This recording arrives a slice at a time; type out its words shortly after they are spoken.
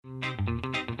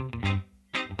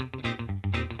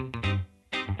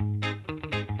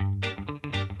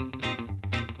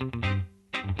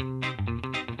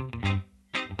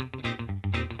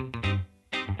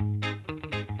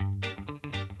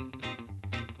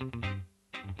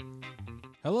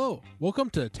Hello, welcome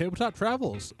to Tabletop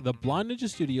Travels, the Blind Ninja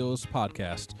Studios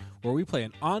podcast, where we play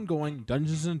an ongoing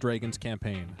Dungeons & Dragons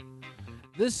campaign.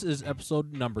 This is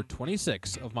episode number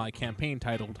 26 of my campaign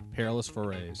titled Perilous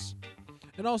Forays.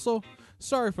 And also,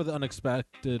 sorry for the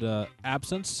unexpected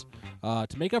absence. To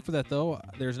make up for that, though,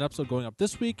 there's an episode going up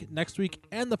this week, next week,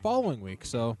 and the following week,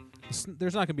 so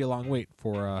there's not going to be a long wait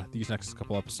for these next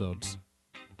couple episodes.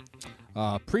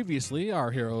 Previously, our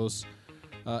heroes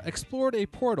explored a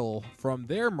portal from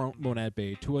their Monad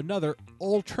Bay to another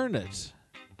alternate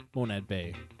Monad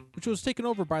Bay, which was taken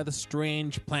over by the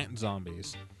strange plant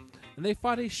zombies. And they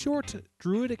fought a short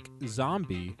druidic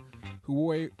zombie who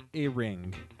wore a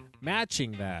ring,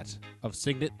 matching that of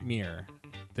Signet Mir,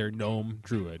 their gnome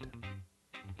druid.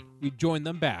 We joined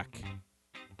them back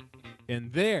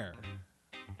in their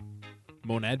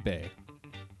Monad Bay.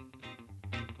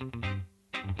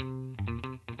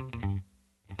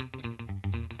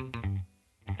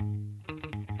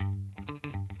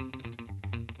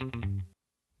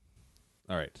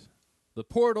 All right. The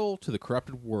portal to the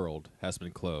corrupted world has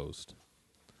been closed.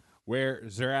 Where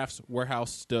Zerath's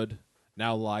warehouse stood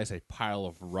now lies a pile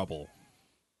of rubble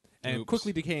and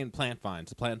quickly decaying plant vines.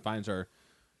 The plant vines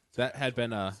that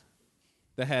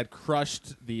had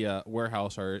crushed the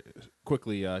warehouse are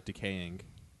quickly decaying.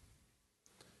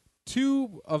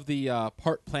 Two of the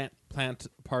part plant,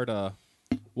 part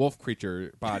wolf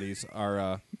creature bodies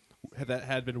are that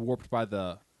had been warped by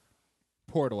the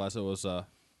portal as it was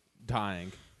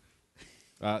dying.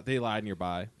 They lie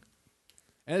nearby.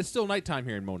 And it's still nighttime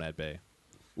here in Monad Bay,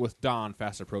 with dawn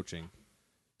fast approaching.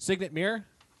 Signet Mir?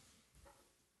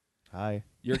 Hi.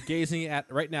 You're gazing at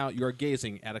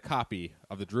a copy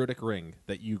of the Druidic ring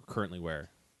that you currently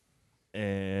wear.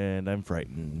 And I'm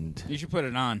frightened. You should put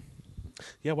it on.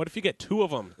 Yeah, what if you get two of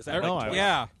them? Is that No, like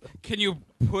Yeah. Can you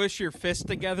push your fists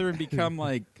together and become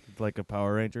like... Like a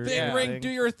Power Ranger. Ring, do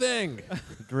your thing!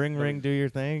 Ring, do your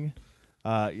thing.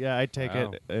 Yeah, I'd take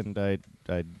Wow. it and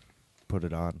I'd put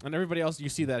it on. And everybody else, you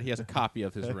see that he has a copy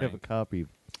of his I have a ring. copy.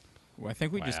 Well, I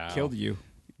think we just Wow. killed you.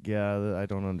 Yeah, I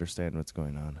don't understand what's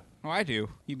going on. Oh, I do.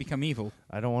 You become evil.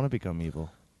 I don't want to become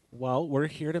evil. Well, we're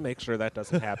here to make sure that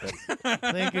doesn't happen.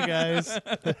 Thank you, guys.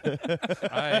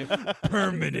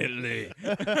 Permanently.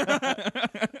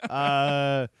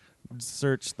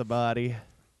 Search the body.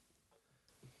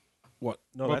 What?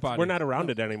 No, What that's, body? we're not around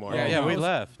it anymore. Yeah, Yeah, we that was-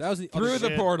 left. That was the Through the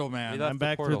shit. portal, man. We left I'm the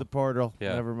back portal. through the portal.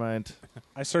 Yeah. Never mind.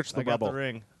 I searched the I got bubble. the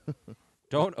ring.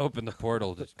 Don't open the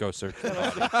portal to go search the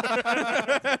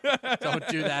body. Don't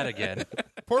do that again.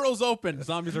 portal's open.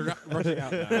 Zombies are rushing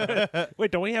out now.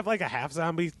 Wait, don't we have like a half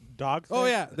zombie dog? Oh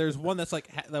thing? yeah, there's one that's like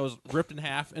that was ripped in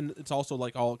half, and it's also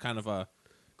like all kind of a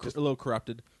little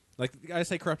corrupted. Like I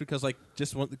say corrupted because like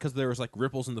because there was like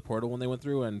ripples in the portal when they went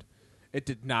through, and it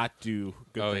did not do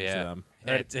good Oh, things to yeah. them.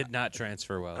 It did not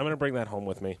transfer well. I'm gonna bring that home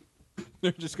with me.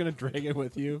 They're just gonna drag it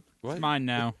with you. What? It's mine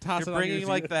now. Toss You're it on bringing your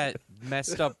like that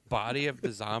messed up body of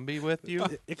the zombie with you?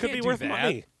 It could Can't be do worth that.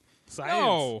 money. Science.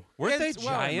 No. Weren't they Well,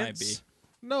 it might giants?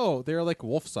 be. No, they're like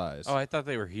wolf size. Oh, I thought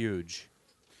they were huge.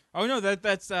 Oh, no,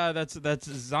 that's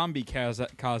zombie kaze.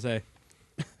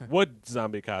 Wood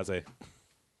zombie kaze.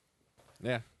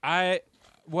 Yeah,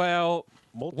 Mulch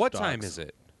What dogs. time is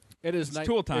it? it is It's night.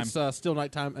 tool time. It's still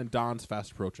nighttime, and dawn's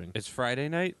fast approaching. It's Friday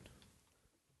night?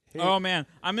 Oh, man.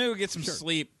 I'm going to go get some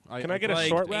sleep. Can I get a Like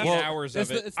short 8 rest? hours It's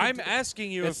of the- it. I'm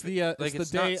asking you It's if the like it's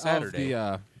it's the day not Saturday.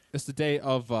 of the it's the day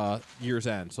of year's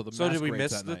end. So the So did we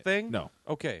masquerade's miss that the night. thing? No.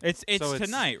 Okay. It's So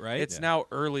tonight, right? It's Yeah. now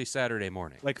early Saturday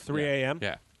morning. Like 3 Yeah. a.m.?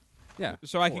 Yeah. Yeah.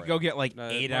 So I could go get like No,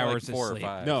 8 more like hours of 4 or sleep.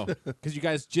 5. No, because you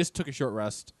guys just took a short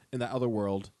rest in that other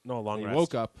world. No, a long You rest.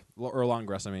 woke up, or a long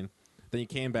rest, I mean. Then you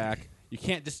came back. You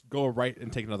can't just go right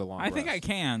and take another long I think I rest.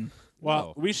 can.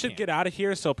 Well, No, we should can't. get out of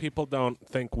here so people don't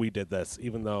think we did this,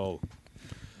 even though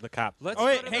the cop. Let's Oh,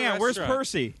 wait, go to the hang on. Where's restaurant.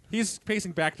 Percy? He's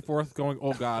pacing back and forth, going,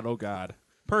 "Oh God, oh God."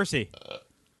 Percy.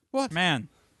 What? Man.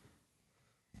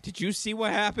 Did you see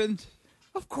what happened?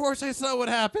 Of course, I saw what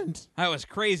happened. That was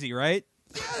crazy, right?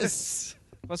 Yes.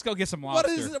 Let's go get some What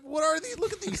lobster. is? What are these?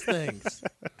 Look at these things.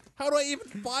 How do I even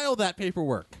file that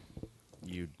paperwork?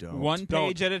 You don't. One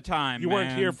page at a time. You weren't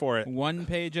man. here for it. One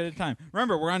page at a time.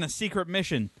 Remember, we're on a secret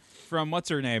mission from what's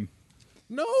her name?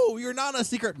 No, you're not on a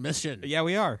secret mission. Yeah,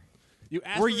 we are. You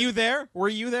asked Were for- you there? Were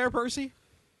you there, Percy?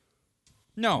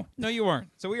 No, you weren't.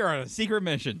 So we are on a secret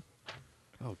mission.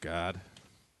 Oh God.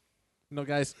 No,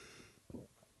 guys.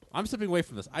 I'm stepping away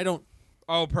from this. I don't.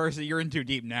 Oh, Percy, you're in too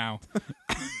deep now.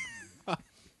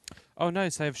 Oh,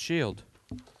 nice. I have shield.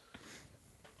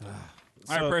 All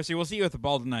right, Percy, we'll see you at the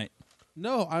ball tonight.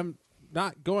 No, I'm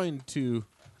not going to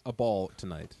a ball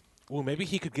tonight. Well, maybe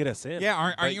he could get us in. Yeah,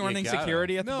 aren't But you you running gotta.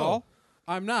 security at the No, ball?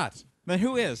 I'm not. Then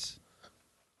who is?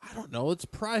 I don't know. It's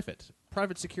private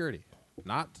security,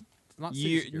 not city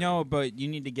You security. no, but you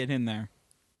need to get in there.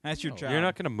 That's your No. job. You're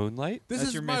not going to moonlight? This That's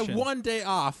is your my mission. one day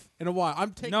off in a while.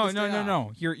 I'm taking No, this no, day no, off.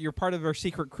 no. You're part of our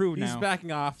secret crew He's now.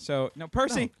 backing off. So no,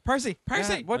 Percy. What?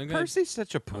 I'm gonna- Percy's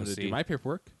such a I'm going to pussy. do my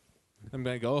paperwork. I'm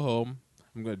going to go home.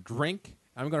 I'm going to drink.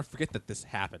 I'm going to forget that this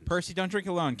happened. Percy, don't drink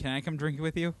alone. Can I come drink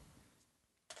with you?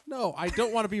 No, I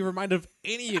don't want to be reminded of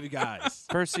any of you guys.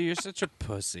 Percy, you're such a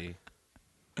pussy.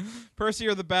 Percy,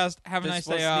 you're the best. Have a This nice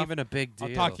day wasn't off. even a big deal.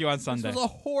 I'll talk to you on This Sunday. was a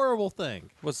horrible thing.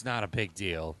 Was not a big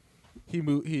deal.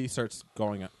 He starts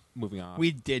moving on.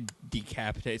 We did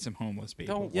decapitate some homeless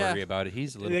people. Don't Yeah. worry about it.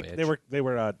 He's a little bitch. They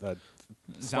were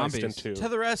sliced in Zombies. two. To the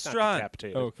Not restaurant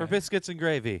decapitated. Oh. for biscuits and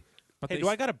gravy. But Hey, they do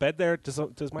I got a bed there?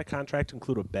 Does my contract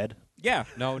include a bed? Yeah.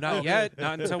 No, not yet.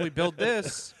 Not until we build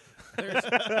this.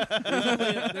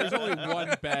 there's only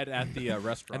one bed at the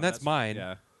restaurant, And that's mine.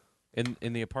 Yeah,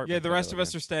 In the apartment. Yeah, the that I rest of live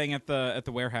us are staying at the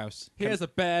warehouse. he has a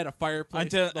bed, a fireplace,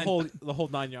 Until- the whole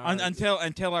 9 yards.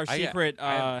 Until our I- secret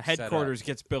I have set headquarters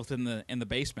gets built in the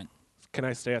basement. Can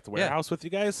I stay at the Yeah. warehouse with you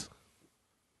guys?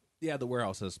 Yeah, the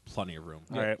warehouse has plenty of room.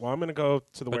 All right. Well, I'm going to go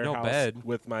to the But no warehouse bed.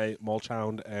 with my mulch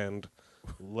hound and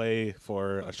lay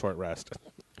for a short rest.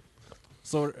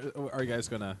 So, are you guys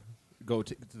gonna go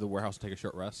to the warehouse and take a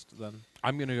short rest then?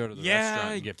 I'm going to go to the Yeah,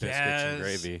 restaurant and get biscuits and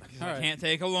gravy. All I right. can't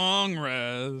take a long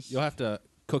rest. You'll have to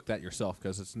cook that yourself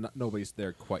because it's not, nobody's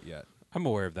there quite yet. I'm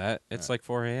aware of that. It's like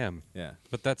 4 a.m. Yeah.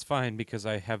 But that's fine because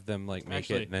I have them make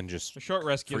Actually, it and then just A short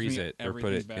rest gives freeze me it or put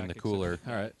everything it back in the except- cooler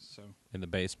All right. So in the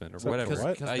basement or So- whatever.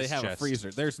 What? Because Ice they have chest. a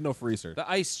freezer. There's no freezer. The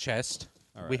ice chest.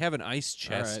 All right. We have an ice All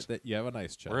chest. right. You have a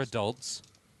nice chest. We're adults.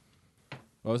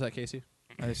 What was that, Casey?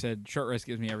 I said short rest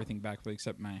gives me everything back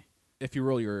except my If you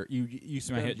roll you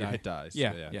spend hit your die. hit dice.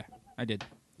 yeah. I did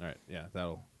All right. Yeah,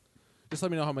 that'll. Just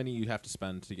let me know how many you have to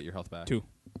spend to get your health back. 2.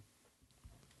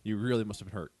 You really must have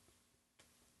been hurt.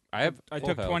 I have. I full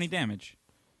took health. 20 damage.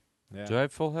 Yeah. Do I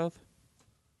have full health?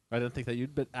 I didn't think that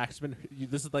you'd been actually been.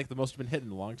 This is like the most you've been hit in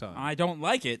a long time. I don't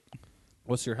like it.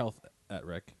 What's your health at,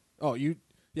 Rick? Oh, you.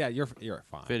 Yeah, you're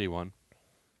fine. 51.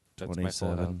 That's my full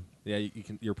health. 27. Yeah, you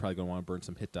can. You're probably gonna want to burn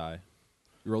some hit die.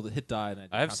 You rolled a hit die, and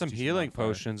I have some Constitution healing modifier.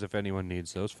 potions if anyone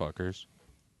needs those fuckers.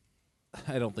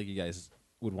 I don't think you guys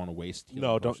would want to waste. Healing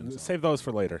No, potions don't on- save those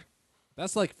for later.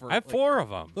 That's like for. I have like, 4 of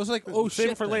them. Those are like Save shit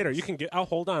them for later. things. You can get. I'll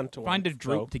hold on to Find a one.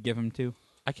 droop so- to give him to.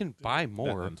 I can buy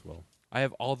more. That will. I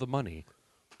have all the money.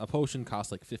 A potion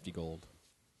costs like 50 gold.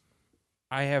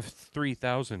 I have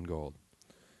 3,000 gold.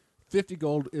 50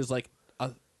 gold is like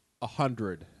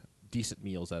 100 decent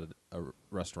meals at a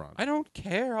restaurant. I don't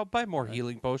care. I'll buy more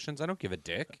healing potions. I don't give a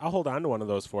dick. I'll hold on to one of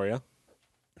those for you,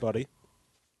 buddy.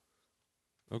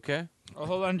 Okay, I'll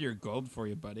hold on to your gold for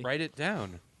you, buddy. write it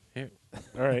down. Here,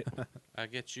 All right. I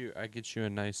get you a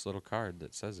nice little card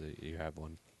that says that you have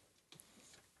one.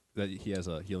 That he has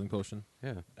a healing potion.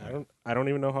 Yeah, I don't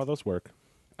even know how those work.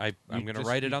 I'm You gonna just-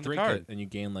 write it you on the drink card. it and you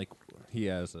gain like he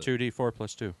has. 2d4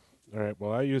 plus 2. All right.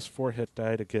 Well, I use 4 hit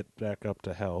die to get back up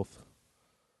to health.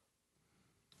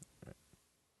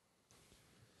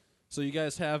 So you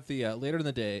guys have the later in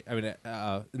the day. I mean,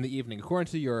 in the evening, according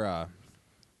to your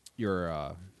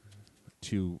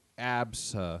to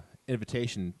Ab's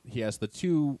invitation, he has the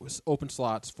 2 open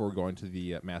slots for going to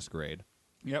the masquerade,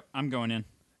 Yep, I'm going in.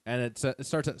 and it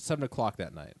starts at 7:00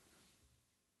 that night.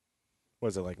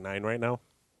 Was it like 9 right now?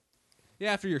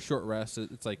 Yeah, after your short rest,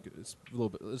 it's like it's a little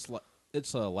bit.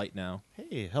 It's light now.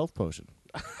 Hey, health potion.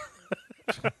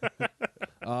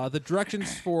 The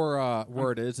directions for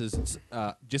where it is it's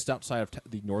just outside of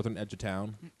the northern edge of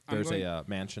town. I'm There's going- a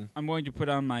mansion. I'm going to put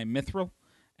on my mithril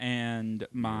and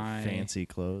my Fancy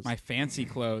clothes. my fancy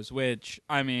clothes, which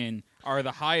I mean are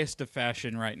the highest of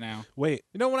fashion right now. Wait.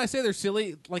 You know, when I say they're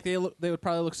silly, like they would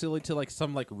probably look silly to like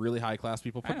some like really high class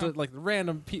people, I but know. to like the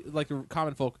random like the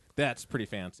common folk, that's pretty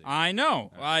fancy. I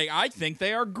know. I think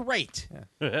they are great.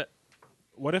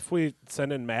 What if we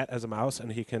send in Matt as a mouse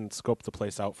and he can scope the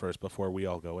place out first before we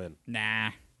all go in?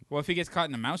 Nah. Well, if he gets caught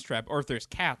in a mousetrap, or if there's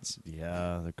cats.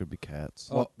 Yeah, there could be cats.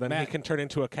 Oh, Well, then Matt- he can turn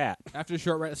into a cat. After a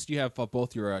short rest, you have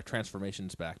both your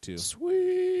transformations back too.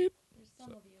 Sweet. There's some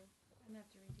of you. I'm gonna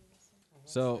have to redo this one.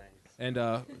 So and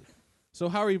so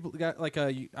how are you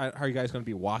how are you guys going to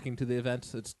be walking to the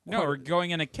event? It's No, quite- we're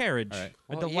going in a carriage. All right.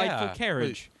 A Well, delightful yeah.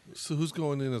 carriage. So who's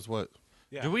going in as what?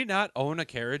 Yeah. Do we not own a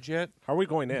carriage yet? How are we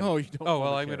going in? No, you don't. Oh well,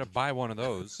 own a I'm gonna carriage. buy one of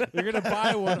those. You're gonna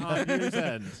buy one on Year's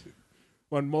End.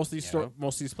 When most of these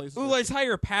most of these places, Ooh, let's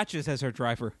hire Patches as our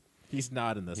driver. he's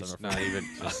not in this. It's I'm not afraid. even.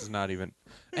 This is not even.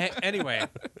 Anyway,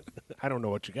 I don't know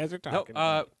what you guys are no. talking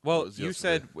about. Well, was you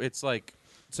yesterday. said it's like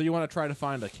So you want to try to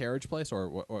find a carriage place, or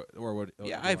what?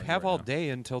 Yeah, I have all day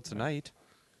until tonight.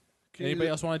 Anybody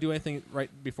else want to do anything right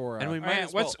before? And we All might right,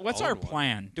 as well what's our own one.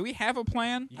 plan? Do we have a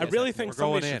plan? I really have- think we're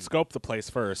somebody going should in. scope the place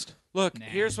first. Look, Nah.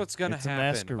 here's what's gonna It's a happen.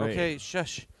 masquerade. Okay,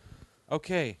 shush.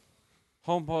 Okay,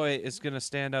 homeboy is gonna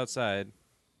stand outside.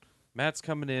 Matt's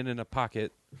coming in a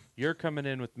pocket. You're coming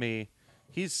in with me.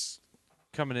 He's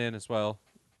coming in as well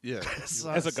Yeah.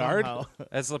 As a guard? Somehow.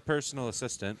 as a personal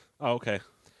assistant. Oh, okay.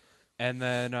 And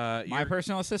then My you're-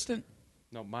 personal assistant?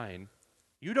 no mine.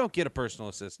 You don't get a personal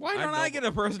assistant. Why don't I get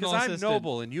a personal Because assistant? I'm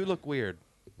noble and you look weird.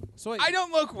 So wait, I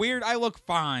don't look weird. I look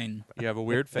fine. You have a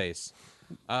weird face.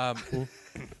 And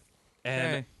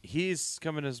Okay. he's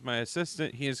coming as my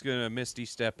assistant. He's gonna misty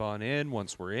step on in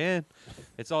once we're in.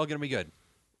 It's all gonna be good.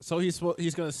 so he's going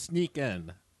to sneak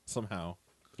in somehow,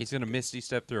 He's gonna misty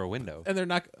step through a window. and they're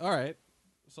not. All right.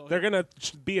 So They're gonna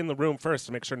be in the room first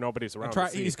to make sure nobody's around. try.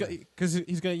 to see. He's because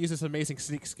he's going to use this amazing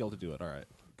sneak skill to do it. All right.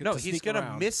 No, To he's sneak gonna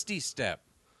around. misty step.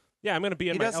 Yeah, I'm gonna be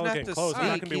in He my doesn't have elegant to clothes. I'm not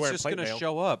sneak. gonna be He's wearing just plate gonna mail.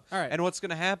 show up. All right. And what's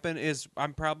gonna happen is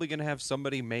I'm probably gonna have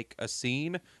somebody make a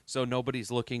scene so nobody's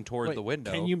looking toward Wait, the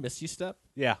window. Can you misty step?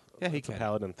 Yeah, Yeah, he it's a can.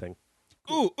 paladin thing.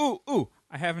 Ooh!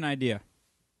 I have an idea.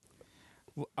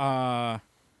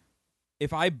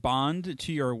 If I bond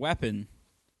to your weapon,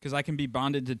 because I can be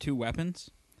bonded to 2 weapons.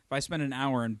 If I spend an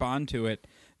hour and bond to it,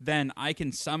 then I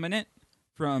can summon it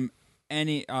from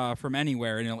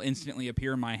anywhere, and it'll instantly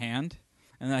appear in my hand,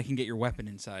 and then I can get your weapon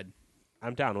inside.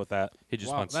 I'm down with that. He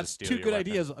just Wow, wants that's to steal 2 your good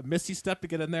weapon. ideas. A misty step to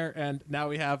get in there, and now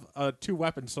we have 2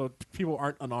 weapons, so people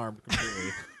aren't unarmed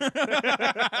completely.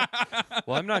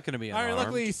 Well, I'm not gonna be All right. unarmed.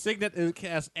 Luckily, Signet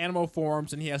has animal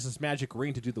forms, and he has his magic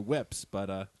ring to do the whips. But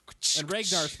and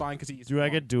Ragnar's fine because he's. Do I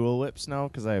get dual whips now?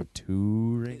 Because I have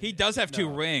 2 rings. He does have 2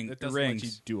 It rings. doesn't let you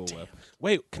dual whip.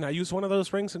 Wait, can I use one of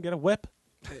those rings and get a whip?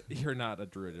 You're not a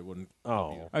druid. It wouldn't.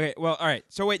 Oh, Okay, well, all right.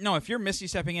 So wait, no. If you're Misty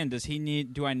stepping in,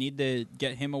 do I need to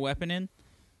get him a weapon in?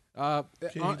 Can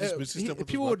you just misty step with his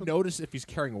people would weapon? notice if he's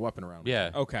carrying a weapon around. Yeah.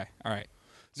 Okay, all right.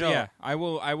 So No. yeah,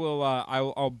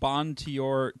 I'll bond to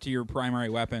your primary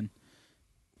weapon.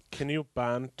 can you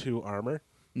bond to armor?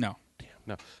 No.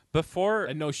 No. Before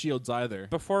and no shields either.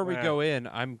 before we Wow. go in,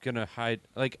 I'm gonna hide.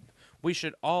 Like, we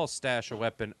should all stash a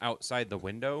weapon outside the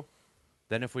window.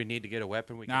 Then, if we need to get a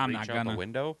weapon, we Nah, can I'm reach not out the gonna.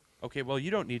 window. Okay. Well,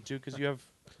 you don't need to because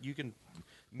you can.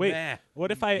 Wait, Meh.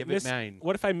 what if I Give it 9.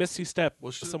 What if I misty step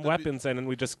Well, shouldn't some that be- weapons in and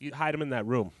we just hide them in that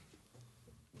room?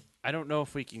 I don't know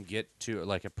if we can get to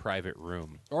like a private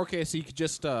room, Okay, so you could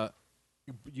just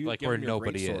you like give where him your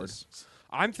nobody greatsword. is.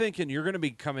 I'm thinking you're going to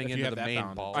be coming If you into have the that main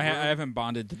bound. ball. I haven't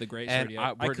bonded to the great sword and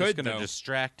yet. we're I just could going to though.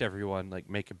 distract everyone, like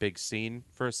make a big scene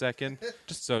for a second.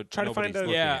 Just so try to find nobody's a-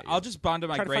 looking Yeah, at you. I'll just bond to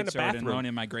my Try to find great a sword and bathroom. loan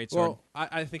him my great Well, sword.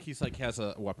 I think he's like has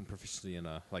a weapon proficiency in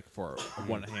like for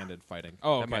one-handed fighting.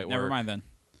 Oh, that okay. might Never work. mind then.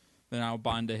 Then I'll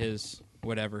bond to his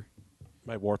whatever.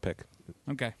 My war pick.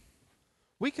 Okay.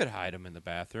 We could hide him in the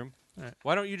bathroom.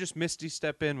 Why don't you just misty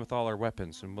step in with all our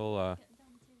weapons and we'll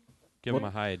give him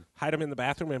a hide? Hide them in the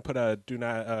bathroom and put a do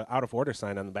not out of order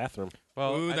sign on the bathroom.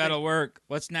 Well, Ooh, I that'll work.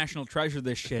 Let's national treasure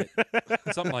this shit.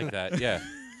 think something like that. Yeah,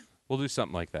 we'll do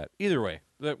something like that. Either way,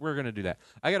 we're gonna do that.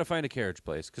 I gotta find a carriage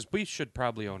place because we should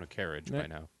probably own a carriage Yeah. by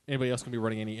now. Anybody else gonna be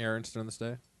running any errands during this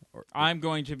day? Or, I'm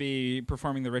going to be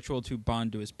performing the ritual to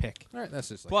bond to his pick. all right, that's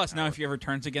just like Plus, an now hour. if he ever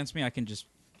turns against me, I can just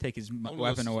take his I'm gonna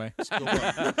weapon go away. Scope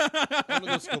out. I'm gonna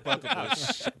go scope out the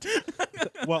place.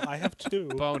 Well, I have two.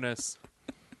 Bonus.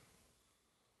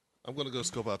 I'm gonna go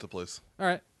scope out the place. All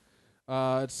right.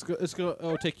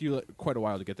 It'll take you quite a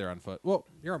while to get there on foot. Well,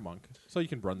 you're a monk, so you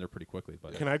can run there pretty quickly.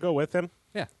 But Can I go with him?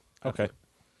 yeah. Okay.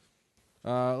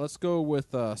 Let's go with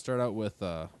start out with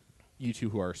you two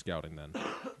who are scouting then.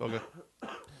 Okay.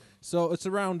 So it's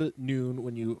around noon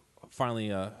when you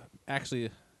finally actually.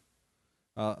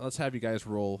 Let's have you guys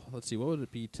roll. Let's see, what would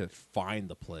it be to find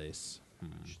the place?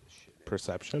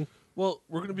 Perception. Well,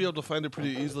 we're gonna be able to find it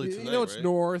pretty easily tonight, You know it's right?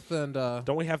 north, and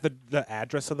Don't we have the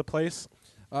address of the place?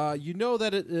 you know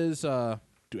that it is.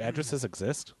 Do addresses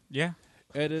exist? Yeah.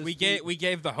 It is. We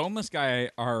gave the homeless guy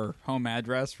our home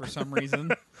address for some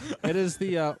reason. It is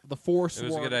the Forsworn It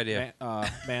was a good idea.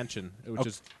 mansion, which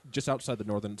is just outside the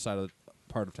northern side of the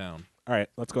part of town. All right,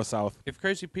 let's go south. If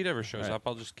Crazy Pete ever shows Right. up,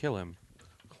 I'll just kill him.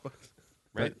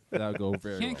 Right? That'll go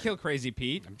very. Can't well. kill Crazy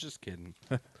Pete. I'm just kidding.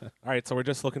 All right, so we're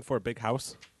just looking for a big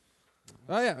house.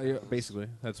 Oh yeah, basically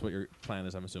that's what your plan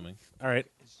is. I'm assuming. All right.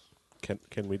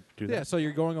 Can we do that? Yeah. So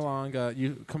you're going along.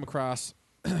 You come across.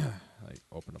 Like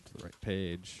open up to the right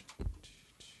page.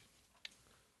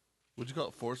 Would you call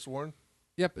it Forsworn?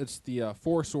 Yep, it's the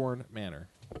Forsworn Manor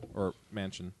or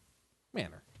mansion.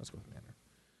 Manor. Let's go with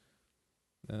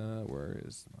manor. Where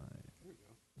is my?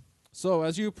 So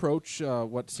as you approach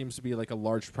what seems to be like a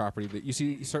large property, that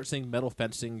you start seeing metal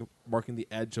fencing marking the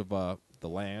edge of the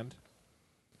land.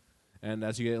 And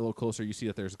as you get a little closer, you see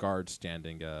that there's guards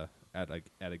standing at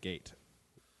a gate.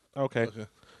 Okay.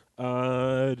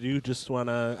 Okay. Do you just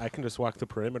wanna? I can just walk the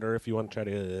perimeter if you want to try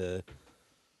to.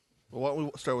 Well, why don't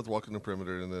we start with walking the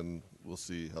perimeter, and then we'll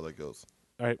see how that goes.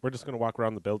 All right, we're just gonna walk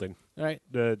around the building. All right.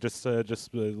 Just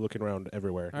looking around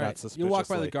everywhere. All Not right. suspiciously. You walk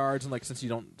by the guards, and like since you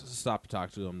don't stop to talk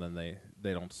to them, then they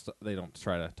don't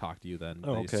try to talk to you. Then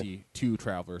Oh, they okay. see two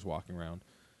travelers walking around.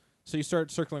 So you start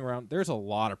circling around. There's a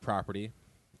lot of property.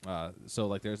 So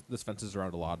like this fence is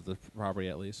around a lot of the property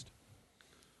at least.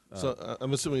 So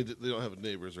I'm assuming they don't have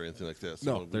neighbors or anything like that.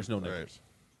 So No, there's no all right. neighbors.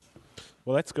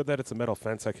 Well, that's good that it's a metal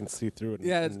fence. I can see through it. And,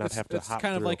 Yeah, and not have to it's hop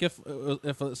kind of through. like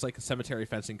if it's like cemetery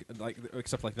fencing, like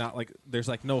except like not like there's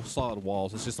like no solid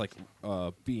walls. It's just like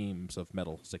beams of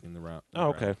metal sticking around. Oh,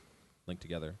 okay. Linked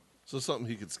together. So something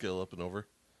he could scale up and over.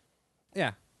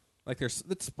 Yeah, like it's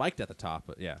spiked at the top,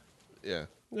 but yeah. Yeah.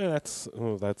 Yeah, that's.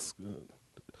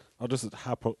 I'll just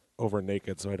hop over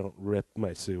naked so I don't rip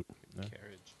my suit.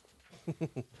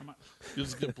 You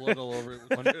just get blood all over it.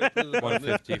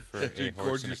 150 for After you a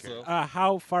horse gorge and a carriage. yourself.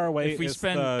 How far away If we is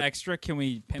spend the extra, can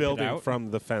we pimp it building out?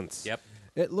 from the fence? Yep,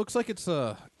 It looks like it's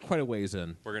quite a ways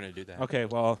in. we're gonna do that. Okay,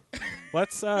 well,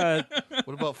 let's. What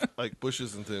about like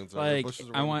bushes and things? Are there Like, bushes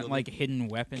I around the want building? like hidden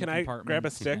weapon. Can I grab a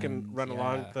compartments stick and run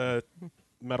along yeah. the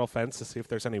metal fence to see if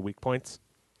there's any weak points,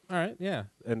 All right, yeah.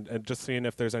 and just seeing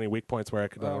if there's any weak points where I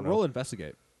could. I don't know. Roll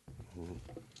investigate.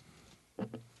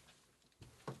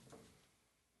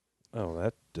 Oh,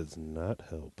 that does not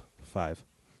help. 5.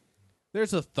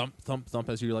 There's a thump, thump, thump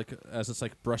as you as it's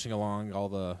like brushing along all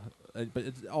the, but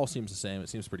it all seems the same. It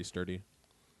seems pretty sturdy.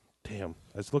 Damn,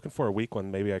 I was looking for a weak one.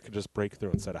 Maybe I could just break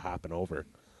through instead of hopping over.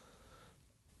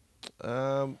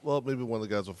 Well, maybe one of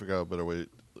the guys will figure out a better way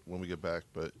when we get back.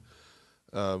 But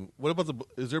what about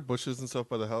is there bushes and stuff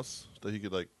by the house that he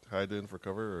could like hide in for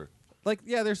cover? Or? Like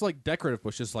yeah, there's like decorative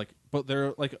bushes, like but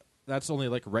they're like that's only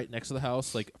like right next to the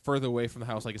house. Like further away from the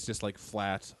house, like it's just like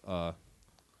flat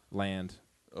land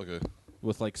Okay.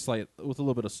 with like with a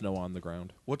little bit of snow on the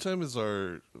ground. What time is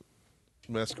our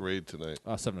masquerade tonight?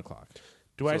 7 o'clock.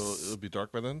 Do I? So it'll be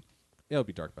dark by then. It'll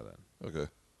be dark by then. Okay.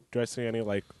 Do I see any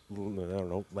like I don't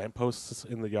know lampposts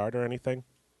in the yard or anything?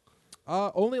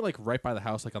 Only like right by the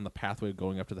house, like on the pathway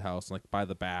going up to the house, like by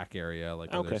the back area,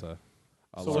 like where Okay. there's a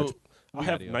So large I'll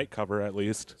have patio. night cover at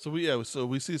least. So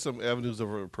we see some avenues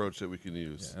of approach that we can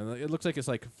use. Yeah, and it looks like it's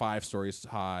like 5 stories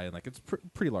high, and like it's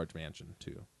pretty large mansion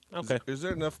too. Okay. Is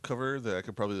there enough cover that I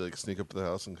could probably like sneak up to the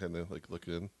house and kind of like look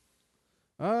in?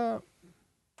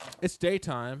 It's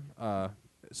daytime,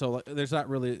 so like, there's not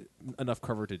really enough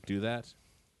cover to do that.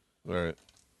 All right.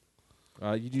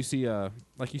 You do see a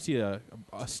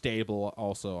stable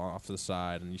also off to the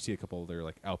side, and you see a couple of their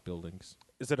like outbuildings.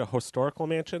 Is it a historical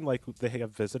mansion, like they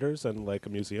have visitors and like a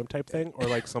museum type thing, or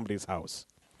like somebody's house?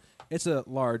 It's a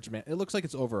large man. It looks like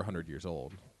it's over 100 years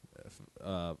old.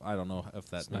 I don't know if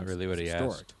that's not really what he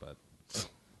historic, asked. but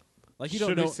like you don't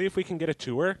Should know. we see if we can get a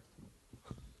tour?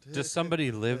 Does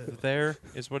somebody live there?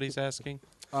 Is what he's asking.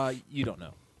 You don't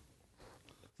know.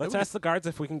 Let's ask the guards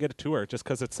if we can get a tour, just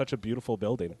because it's such a beautiful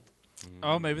building.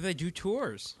 Oh, maybe they do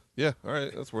tours. Yeah. All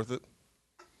right. That's worth it.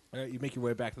 All right, you make your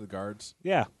way back to the guards.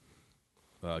 Yeah.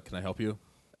 Can I help you?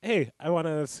 Hey, I want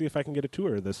to see if I can get a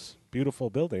tour of this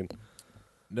beautiful building.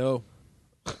 No.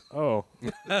 Oh,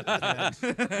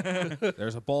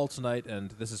 There's a ball tonight,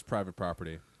 and this is private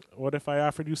property. what if I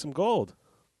offered you some gold?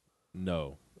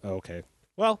 No. Okay.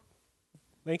 Well,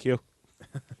 thank you.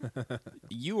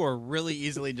 You are really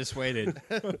easily dissuaded.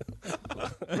 I'm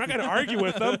not going to argue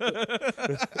with them.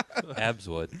 Abs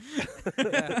would.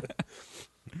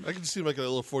 I can see like a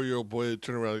little 4-year-old boy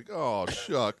turn around like, oh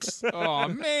shucks, Oh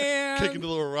man, kicking the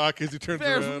little rock as he turns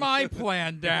there's around. my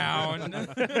plan down.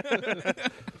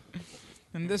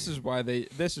 And this is why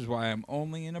I'm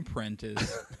only an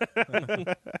apprentice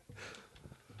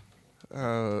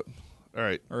All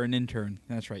right. or an intern.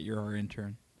 That's right, you're our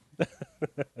intern.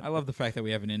 I love the fact that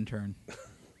we have an intern.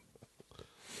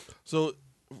 So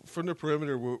from the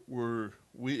perimeter, were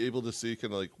we able to see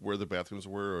kind of like where the bathrooms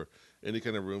were, or any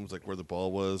kind of rooms like where the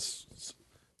ball was?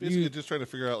 Basically, just trying to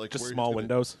figure out like Just where he's small gonna-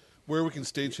 windows. where we can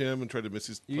stage him and try to miss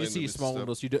his. You plan to see miss his small step.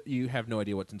 windows. You have no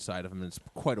idea what's inside of them. And it's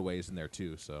quite a ways in there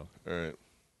too. So All right.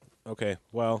 Okay.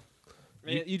 Well,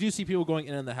 you do see people going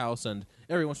in the house, and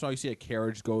every once in a while you see a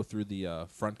carriage go through the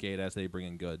front gate as they bring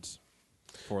in goods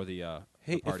for the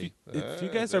hey, party. if you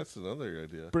guys are that's another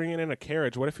idea. bringing in a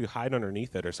carriage, what if you hide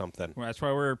underneath it or something? Well, that's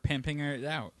why we're pimping it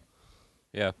out.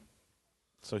 Yeah.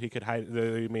 So he could hide.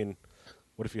 I mean,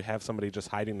 What if you have somebody just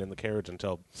hiding in the carriage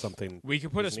until something? We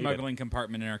could put a is needed? smuggling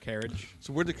compartment in our carriage.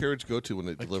 So where'd the carriage go to when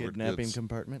they A delivered kidnapping goods?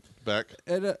 compartment. Back.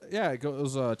 And yeah, it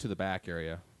goes to the back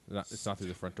area. It's not through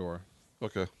the front door.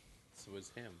 Okay. So it's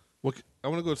him. Well, I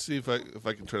want to go see if I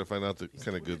can try to find out the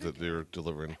kind of goods that they're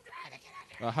delivering.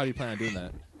 How do you plan on doing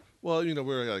that? Well,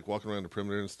 we're like walking around the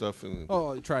perimeter and stuff, and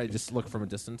Oh, try to just look from a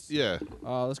distance. yeah.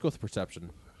 Let's go with perception.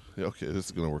 Yeah, okay, this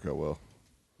is gonna work out well.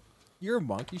 You're a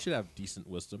monk. You should have decent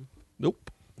wisdom.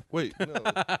 Nope. Wait, no.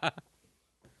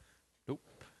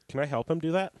 Can I help him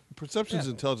do that? Perception's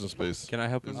intelligence based. Can I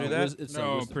help him Is do it- that? It's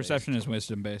No, wisdom-based. perception is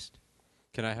wisdom based.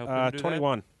 Can I help him do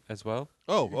 21. that as well?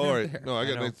 Oh, all right. No, I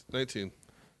got I know. 19.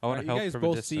 I want Right, to you help guys from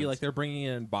both a see distance. like they're bringing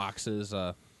in boxes.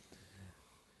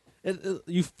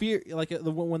 You fear like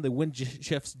when the wind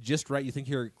shifts just right. You think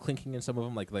you're clinking in some of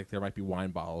them, like there might be wine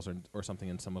bottles or something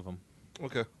in some of them.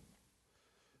 Okay.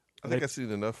 I think I've seen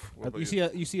enough. What about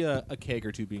You see a keg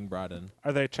or two being brought in.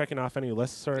 Are they checking off any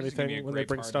lists or This is gonna be a anything when they great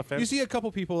bring party. stuff in? You see a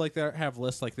couple people like that have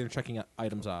lists, like they're checking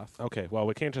items off. Okay, well,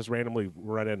 we can't just randomly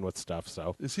run in with stuff,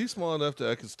 so. Is he small enough that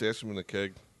I could stash him in a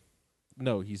keg?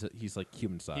 No, he's like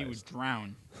human size. He would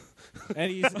drown.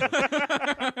 And he's He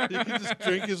can just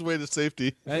drink his way to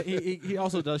safety. he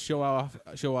also does show out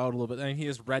a little bit, and he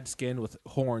has red skin with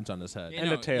horns on his head. You And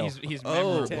know, a tail. He's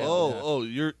Oh, memorable.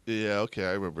 you're okay.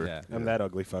 I remember. Yeah. I'm that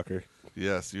ugly fucker.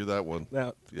 Yes, you're that one.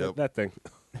 Now, Yep. that thing.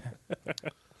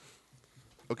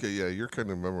 Okay, yeah, you're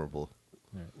kind of memorable.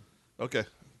 Right. Okay,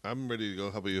 I'm ready to go.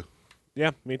 How about you?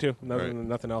 Yeah, me too. Right.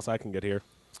 Nothing else I can get here.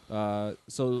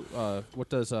 What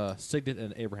does Signet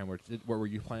and Abraham? What were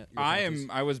you planning?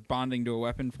 I was bonding to a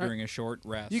weapon during a short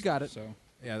rest. You got it. So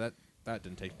Yeah, that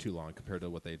didn't take too long compared to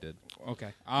what they did.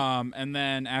 okay. And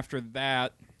then after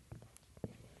that,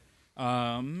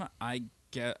 then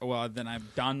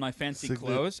I've donned my fancy Signet.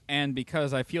 clothes, and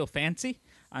because I feel fancy,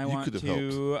 I You want could have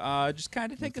to just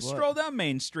kind of take a With what? stroll down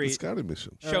Main The Street, scouting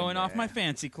mission. showing off my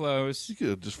fancy clothes. You could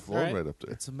have just flown Alright. right up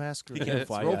there. It's a masquerade. He can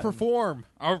fly roll yet. perform.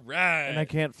 All right. And I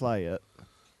can't fly yet.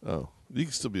 Oh, you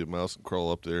can still be a mouse and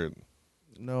crawl up there. And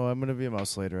No, I'm gonna be a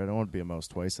mouse later. I don't want to be a mouse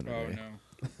twice in a Oh day.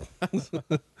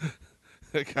 no.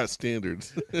 I got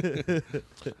standards.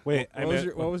 Wait,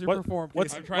 What was your perform?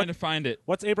 What's I'm trying to find it.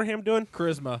 what's Abraham doing?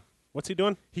 charisma? What's he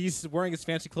doing? He's wearing his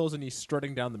fancy clothes and he's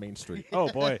strutting down the main street. Oh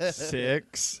boy.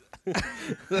 6.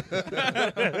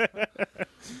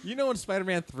 You know in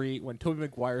Spider-Man 3 when Tobey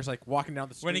Maguire's like walking down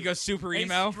the street When he goes super and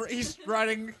emo. he's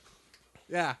strutting.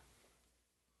 Yeah,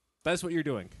 that's what you're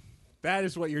doing. That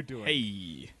is what you're doing.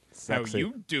 Hey, Sexy. how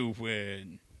you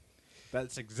doing?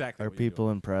 That's exactly. Are what you're people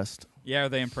doing. impressed? Yeah, are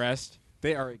they impressed?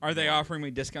 They are. Are they offering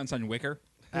me discounts on Wicker?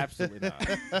 Absolutely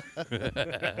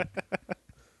not.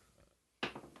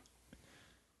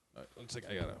 Looks like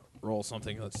I gotta roll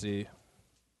something. Let's see.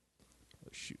 Oh,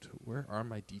 shoot, where are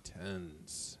my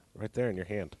D10s? Right there in your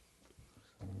hand.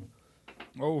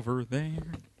 Over there.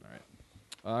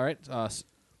 All right.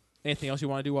 Anything else you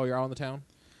want to do while you're out on the town?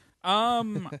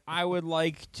 I would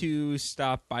like to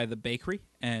stop by the bakery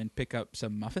and pick up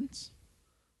some muffins.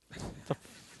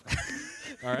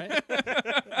 All right.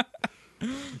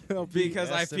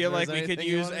 Because I asked if feel there like was we could anything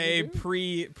you use wanted a to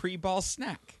do? pre-ball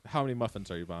snack. How many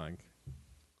muffins are you buying?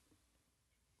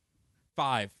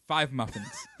 5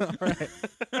 muffins.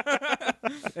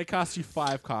 It costs you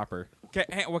 5 copper. Okay,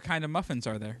 hey, what kind of muffins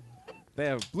are there? They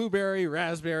have blueberry,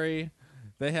 raspberry.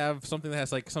 They have something that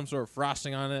has like some sort of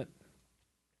frosting on it.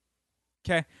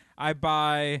 Okay, I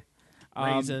buy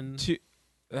Raisin.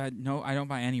 No, I don't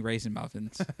buy any raisin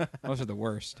muffins. Those are the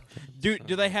worst. Do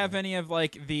they have any of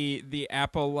like the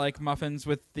apple like muffins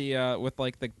with the with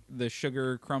like the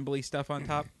sugar crumbly stuff on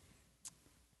top?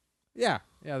 Yeah,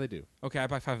 they do. Okay, I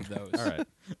buy 5 of those. All right.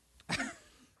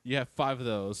 You have 5 of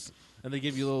those, and they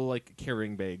give you a little like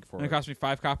carrying bag for And it it. cost me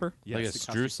 5 copper. Yes, like a it costs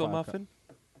you streusel 5 muffin?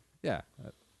 Yeah,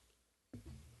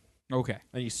 Okay.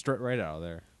 and you strut right out of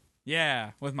there.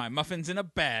 Yeah, with my muffins in a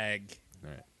bag.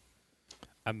 All right.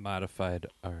 I modified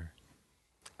our.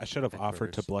 I should have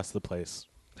offered to Headquarters. bless the place.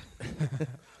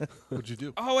 What'd you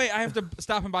do? Oh wait, I have to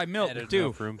stop and buy milk Added too.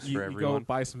 milk rooms You, for you go everyone.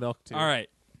 buy some milk too. All right.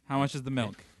 How much is the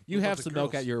milk? You What have about the some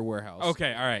milk girls? at your warehouse.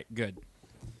 Okay, all right, good.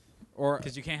 Or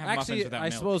 'Cause you can't have actually, muffins without I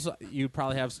milk. suppose you'd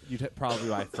probably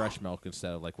buy fresh milk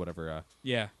instead of like whatever.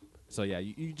 Yeah. So yeah,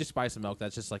 you just buy some milk.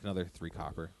 That's just like another 3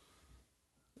 copper.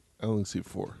 I only see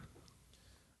 4.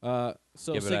 So Yeah,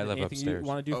 but I Sigrid, live anything upstairs. you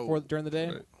want to do Oh, during the day?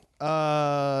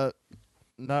 right.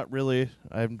 Not really.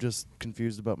 I'm just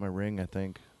confused about my ring, I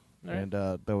think. All right. And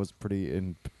that was pretty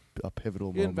a pivotal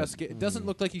You moment. investigate. It doesn't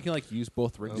look like you can like use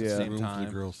both rings at Yeah. the same Room for the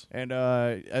time. girls. And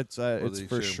it's they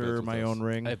for share sure beds with my us. own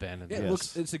ring. I abandoned It that. Yes.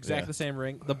 looks. It's exactly Yeah. the same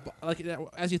ring. Like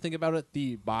as you think about it,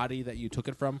 the body that you took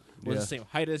it from was Yeah. the same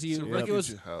height as you. It's a Like it was.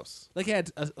 refugee house. Like it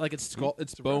had like its skull,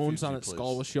 its It's a bones on refugee its place,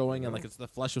 skull was showing, you and know? like the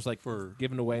flesh was like For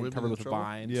given away and women covered in with trouble?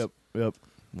 vines. Yep. Well,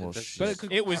 That's shit. But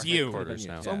just It was our you. headquarters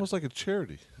Yeah. now. It's almost like a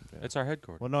charity. It's our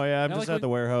headquarters. Well, no, yeah, I'm I just like at the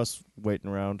when- warehouse waiting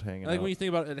around, hanging Like out. when you think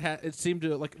about it, it seemed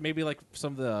to like maybe like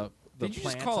some of the Did you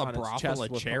just plants call a on its brothel chest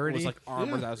a was charity? like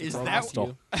armor Yeah. that was Is growing that- into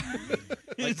you.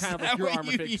 Like Is kind of that like your what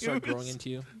armor you pig started growing use? into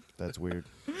you. That's weird.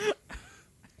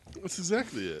 That's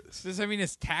exactly it. Does that mean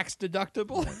it's tax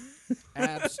deductible?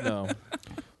 Abs, no.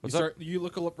 What's up? You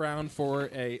look around for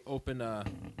a open. Oh,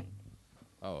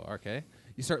 okay.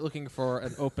 You start looking for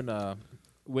an open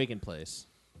wagon place.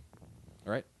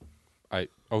 All right.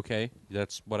 Okay,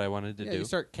 that's what I wanted to Yeah, do. you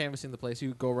start canvassing the place.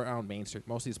 You go around Main Street.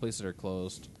 Most of these places are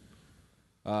closed.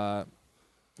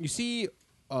 You see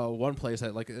one place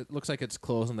that like it looks like it's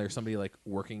closed, and there's somebody like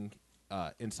working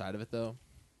inside of it though.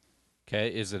 Okay,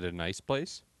 is it a nice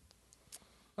place?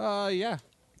 Yeah.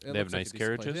 It They have looks like nice a decent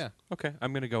carriages. place, Yeah. Okay,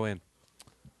 I'm gonna go in.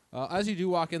 As you do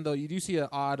walk in, though, you do see an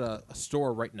odd a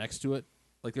store right next to it.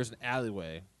 Like there's an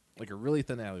alleyway, like a really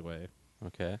thin alleyway,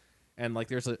 Okay. and like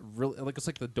there's a really like it's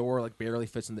like the door like barely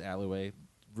fits in the alleyway,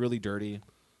 really dirty.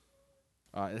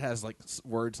 It has like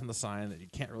words on the sign that you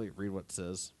can't really read what it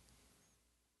says.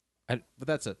 But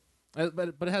that's it. But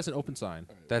it has an open sign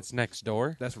That's next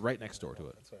door. that's right next door to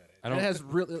it. I And don't. it has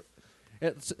really.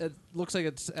 It looks like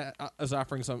it's is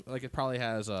offering some like it probably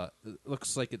has it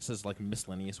looks like it says like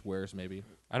miscellaneous wares maybe.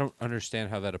 I don't understand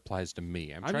how that applies to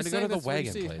me. I'm trying just to go saying to the that's what you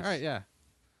wagon see. place. All right, yeah.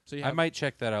 So you I have, might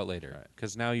check that out later Right.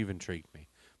 because now you've intrigued me.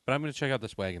 But I'm gonna check out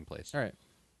this wagon place. All right.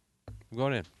 I'm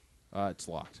going in. It's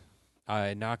locked.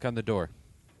 I knock on the door.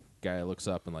 Guy looks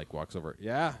up and like walks over.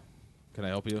 Yeah. Can I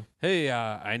help you? Hey,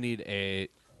 I need a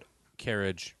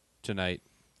carriage tonight.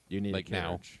 You need Like a now.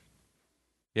 carriage.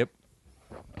 Yep.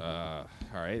 All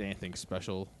right. Anything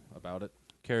special about it?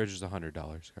 Carriage is $100, Carlos.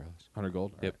 100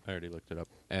 gold. All Yep, I already looked it up.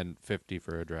 And 50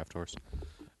 for a draft horse.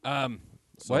 right.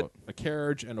 So What? A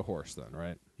carriage and a horse, then,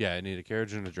 right? Yeah, I need a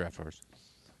carriage and a draft horse.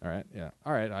 All right. Yeah.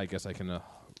 All right. I guess I can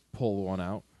pull one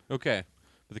out. Okay,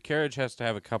 but the carriage has to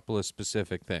have a couple of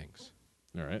specific things.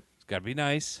 All right. It's got to be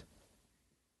nice.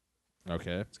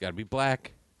 Okay. It's got to be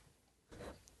black.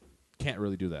 Can't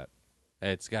really do that.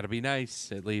 It's got to be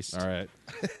nice, at least. All right.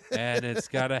 And it's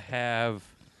got to have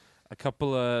a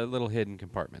couple of little hidden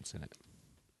compartments in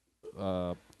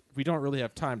it. We don't really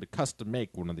have time to custom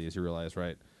make one of these. You realize,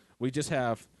 right? We just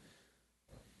have.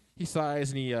 He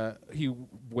sighs and he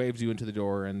waves you into the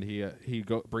door, and he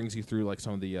brings you through like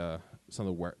some of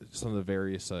the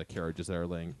various carriages that are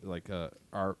laying like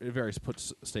are various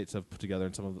states have put together,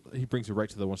 and he brings you right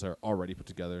to the ones that are already put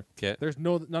together. Okay. There's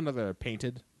none of them are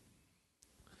painted.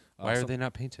 Why are they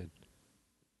not painted?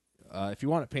 If you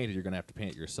want it painted, you're gonna have to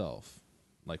paint it yourself,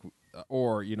 like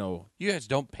or you know. You guys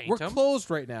don't paint We're them?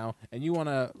 closed right now, and you want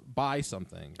to buy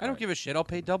something. I don't give a shit. I'll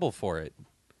pay double for it.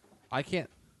 I can't.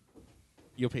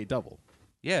 You'll pay double.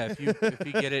 Yeah, if you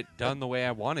get it done the way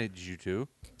I wanted you to.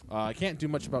 I can't do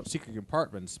much about secret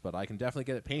compartments, but I can definitely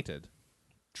get it painted.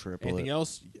 Triple Anything it.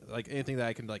 else? Like anything that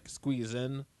I can like squeeze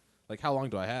in? Like how long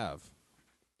do I have?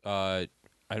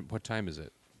 What time is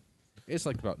it? It's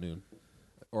like about noon,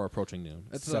 or approaching noon.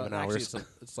 It's 7 actually, hours.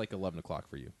 it's like 11 o'clock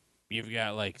for you. You've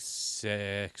got like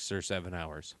 6 or 7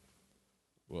 hours.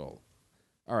 Well,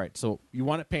 all right. So you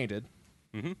want it painted?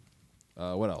 Mhm.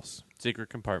 What else? Secret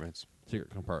compartments. Secret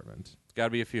compartment. Got to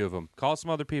be a few of them. Call some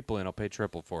other people in. I'll pay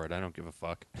triple for it. I don't give a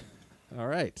fuck. All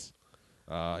right.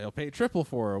 You'll pay triple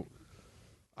for it.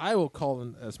 I will call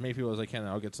in as many people as I can, and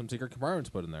I'll get some secret compartments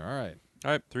put in there. All right.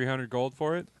 All right, 300 gold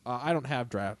for it. I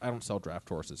don't sell draft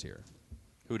horses here.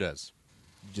 Who does?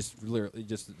 Just literally,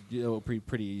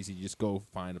 pretty easy. You just go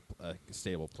find a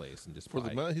stable place and just For buy.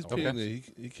 the amount he's Okay. paying,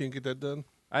 he can't get that done.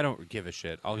 I don't give a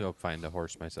shit. I'll go find a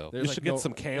horse myself. There's You should get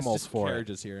some it's camels just for it.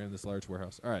 carriages here in this large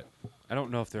warehouse. All right. I don't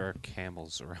know if there are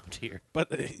camels around here.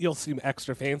 But you'll seem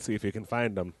extra fancy if you can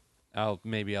find them.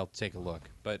 Maybe I'll take a look,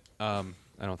 but I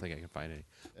don't think I can find any.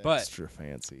 But Extra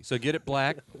fancy. so get it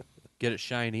black, get it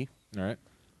shiny, All right.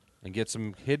 and get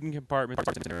some hidden compartments.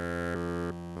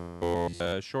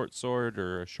 A short sword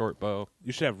or a short bow,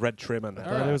 You should have red trim on I that.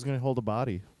 thought I was going to hold a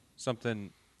body.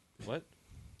 something. What?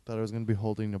 Thought I was going to be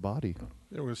holding a body.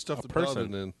 Yeah, we're gonna stuff A the person.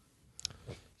 paladin in.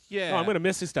 Yeah. Oh, I'm going to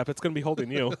miss you step. It's going to be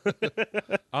holding you.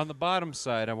 On the bottom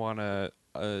side, I want a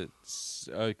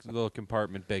little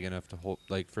compartment big enough to hold,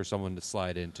 like for someone to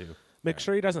slide into. Make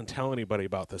sure he doesn't tell anybody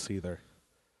about this either.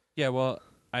 Yeah, well,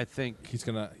 I think He's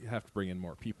gonna have to bring in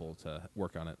more people to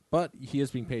work on it, but he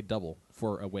is being paid double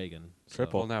for a wagon. So.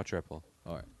 Triple. well now triple.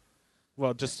 All right.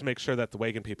 Well, just to make sure that the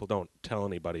wagon people don't tell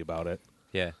anybody about it.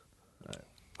 Yeah.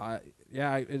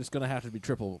 It's gonna have to be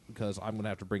triple because I'm gonna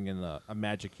have to bring in a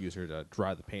magic user to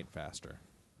dry the paint faster.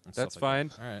 and That's stuff like fine.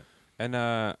 that. All right.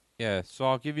 And yeah, so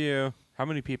I'll give you. How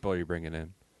many people are you bringing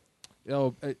in?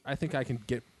 I think I can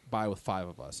get by with 5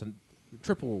 of us, and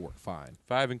triple will work fine.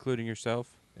 5, including yourself.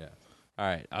 Yeah. All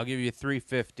right, I'll give you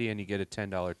 $350, and you get a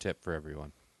 $10 tip for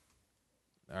everyone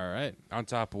All right. on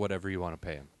top of whatever you want to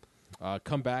pay them.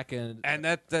 Come back and And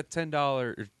that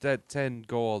 $10, that 10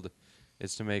 gold,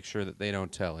 is to make sure that they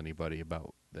don't tell anybody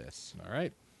about this. all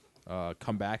right.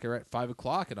 Come back here at 5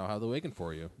 o'clock, and I'll have the wagon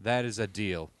for you. That is a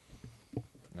deal.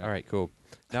 Yeah. All right, cool.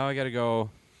 Now I got to go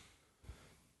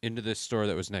into this store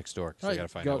that was next door because I got to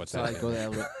find out what's outside, happening.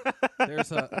 go to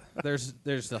the alleyway.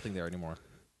 There's nothing there anymore.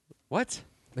 What?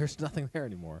 There's nothing there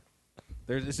anymore.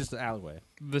 It's just an alleyway.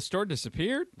 The store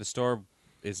disappeared? The store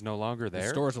is no longer there. The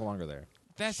store's no longer there.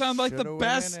 That sounds like the Shoulda went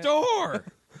best in it. store.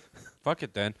 Fuck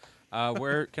it then.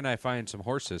 Where can I find some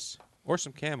horses or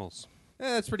some camels?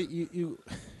 That's pretty. You're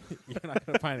not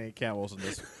gonna find any camels in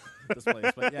this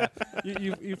place, but yeah,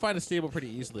 you find a stable pretty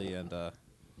easily, and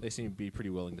they seem to be pretty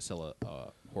willing to sell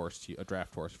a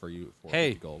draft horse for you for Hey.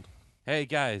 50 gold. Hey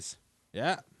guys,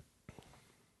 Yeah.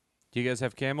 do you guys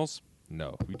have camels?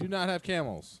 No, we do not have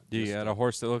camels. Do you Just, got a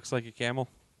horse that looks like a camel?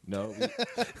 No.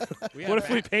 We What if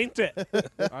we paint it?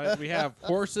 we have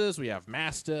horses, we have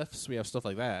mastiffs, we have stuff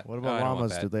like that. What No, I about don't want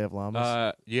llamas? that. Do they have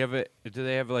llamas? Do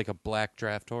they have like a black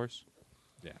draft horse?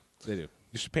 Yeah, they do.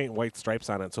 You should paint white stripes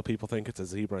on it so people think it's a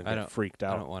zebra and I get don't- freaked I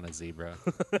out. don't want a zebra.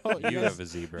 Oh, You have a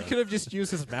zebra. You could have just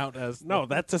used his mount as No,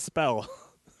 that's a spell.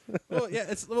 Well, yeah,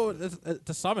 it's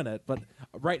to summon it, but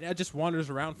right now it just wanders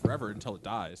around forever until it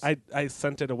dies. I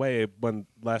sent it away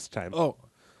last time. Oh,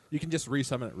 you can just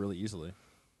resummon it really easily.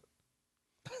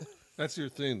 That's your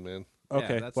thing, man.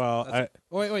 Okay, Yeah, well,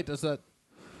 oh wait, does that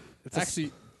it's a s-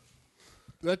 actually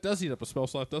that does eat up a spell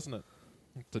slot, doesn't it?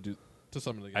 To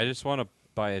summon it I again. just want to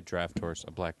buy a draft horse,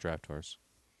 a black draft horse.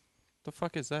 The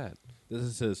fuck is that? This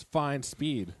is his fine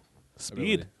speed.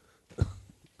 speed. ability.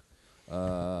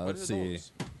 What Let's are see.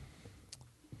 those?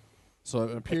 So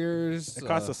it appears. It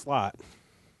costs a slot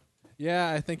Yeah,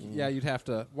 I think. Yeah, you'd have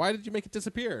to. Why did you make it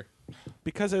disappear?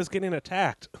 because it was getting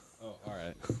attacked. Oh, all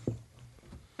right.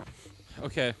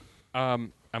 Okay.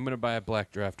 I'm gonna buy a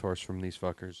black draft horse from these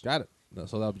fuckers. Got it. No,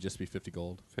 so that would just be 50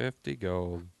 gold. 50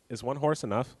 gold. Is one horse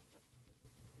enough?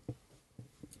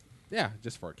 Yeah,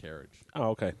 just for a carriage. Oh,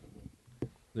 okay.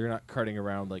 They're not carting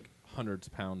around like hundreds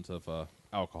of pounds of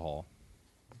alcohol.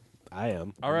 I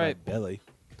am. All In my right. belly.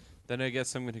 Then I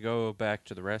guess I'm gonna go back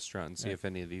to the restaurant and see if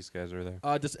any of these guys are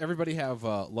there. Does everybody have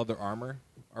leather armor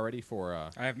already for?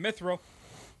 I have Mithril.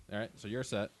 All right, so you're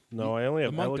set. No, I only the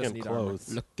have monk doesn't elegant need armor.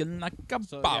 clothes. Looking like a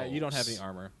So boss. yeah, you don't have any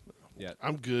armor yet.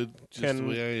 I'm good just Can- the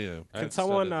way I am. I Can have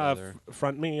someone studded leather.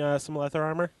 front me some leather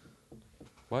armor,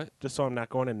 What? just so I'm not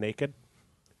going in naked?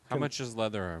 How much is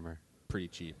leather armor? Pretty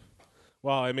cheap.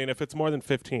 Well, I mean, if it's more than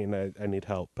 15, I need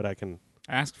help, but I can.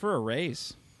 Ask for a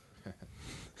raise.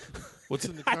 What's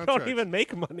in the I contract? don't even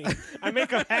make money. I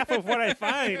make up half of what I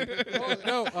find.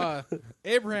 no,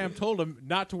 Abraham told him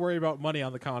not to worry about money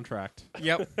on the contract.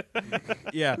 Yep.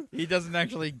 Yeah, he doesn't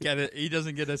actually get it. He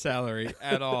doesn't get a salary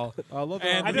at all. Leather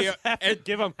And I armor. just have to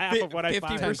give him half of what I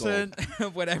find. 50%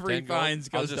 of whatever he 10 gold? finds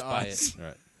I'll goes just to buy us. All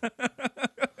right.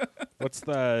 What's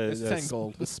the, It's the 10 s-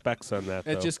 gold. the specs on that?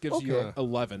 It though? just gives you Okay.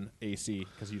 11 AC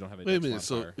because you don't have a Wait a dex minute.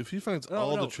 So modifier. if he finds No,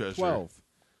 all no, the treasure, 12.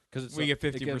 Because We get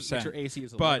 50%. Your AC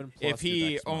is 11 But plus if your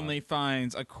he dex mod. only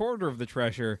finds a quarter of the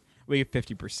treasure, we get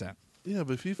 50%. yeah,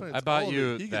 but if he finds I bought all of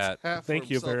you it, he that. gets half. Thank for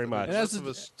you himself, very and the much. And rest that's of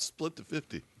us split to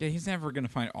 50. Yeah, he's never going to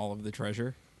find all of the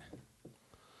treasure.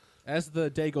 as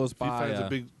the day goes If he by, finds a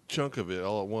big chunk of it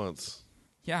all at once,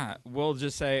 Yeah, we'll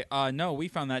just say, no, we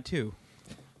found that too.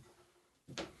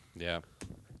 Yeah.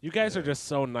 You guys are just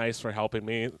so nice for helping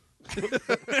me.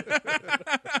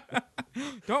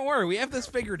 Don't worry, we have this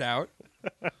figured out.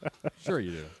 sure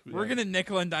you do. We're going to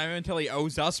nickel and dime him until he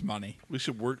owes us money. we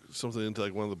should work something into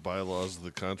like one of the bylaws of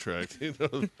the contract. You know,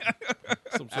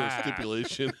 some sort of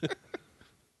stipulation.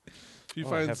 If he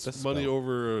Oh, I have finds this money spell.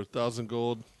 over 1,000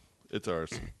 gold, it's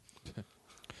ours.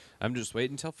 I'm just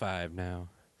waiting till 5 now.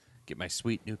 Get my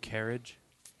sweet new carriage.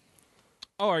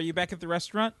 Oh, are you back at the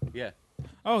restaurant? Yeah.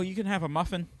 Oh, you can have a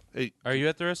muffin. Hey, Are you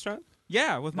at the restaurant?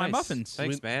 Yeah, with my Nice. muffins.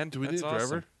 Thanks, do we- man. Do we That's need a awesome.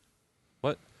 driver?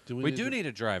 What? Do We do need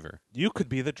a driver. You could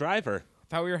be the driver.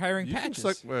 Thought we were hiring You can patches.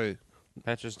 suck my.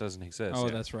 Patches doesn't exist. Oh,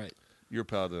 yeah. that's right. You're a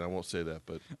paladin. I won't say that,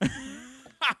 but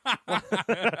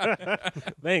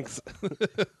Thanks.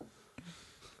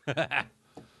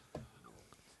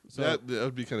 So that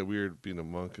would be kind of weird being a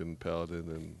monk and paladin,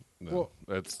 and no, Well,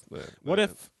 that's What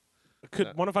if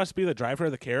could one of us be the driver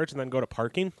of the carriage and then go to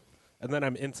parking, and then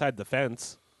I'm inside the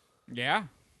fence Yeah,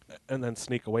 and then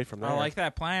sneak away from there? I like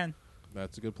that plan.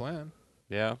 that's a good plan.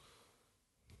 Yeah.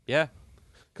 Yeah.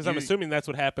 because I'm You- assuming that's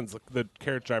what happens. The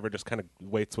carriage driver just kind of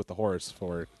waits with the horse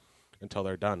until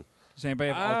they're done. Does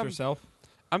anybody have alter self?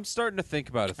 I'm starting to think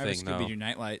about a I have a thing, though. Scooby-Doo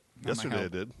nightlight. That might yesterday I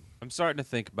help. did. I'm starting to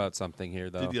think about something here,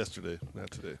 though. Did yesterday, not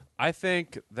today. I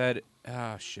think that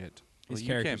shit. Well, These you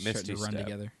characters can't starting misty to run step.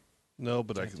 together. No,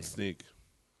 but I can sneak.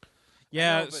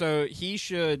 Yeah, know, but- so he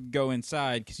should go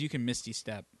inside because you can misty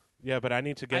step. Yeah, but I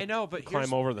need to I know, but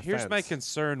climb over the here's fence. my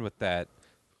concern with that: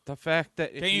 the fact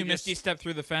that if Can you just- misty step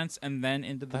through the fence and then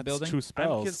into the That's building? 2 I'm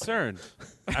spells. concerned.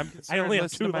 I'm concerned. only have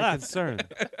Listen 2 to my left. concern.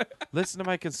 Listen to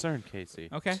my concern, Casey.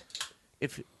 Okay.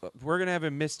 If we're gonna have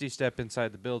a misty step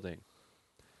inside the building,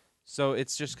 so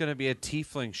it's just gonna be a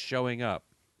tiefling showing up.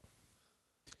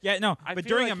 Yeah, no, I but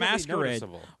feel during like a he'll be masquerade,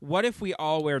 noticeable. what if we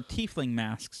all wear tiefling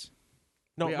masks?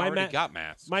 No, we my already got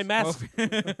masks. my mask.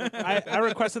 I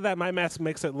requested that my mask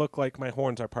makes it look like my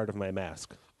horns are part of my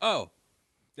mask. Oh,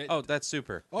 that's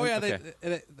super. Oh yeah,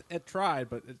 Okay. it tried,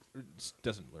 but it just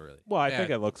doesn't really. Well, I Yeah, think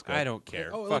it looks good. I don't care.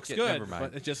 Oh, it Fuck looks it. good, Never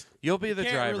mind. but it just You'll be the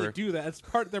can't driver. really do that. It's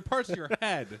they're parts of your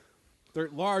head. They're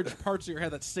large parts of your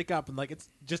head that stick up, and like it's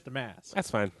just a mask. That's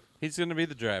fine. He's gonna be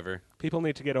the driver. People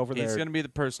need to get over He's their gonna be the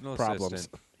personal problems.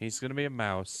 assistant. He's gonna be a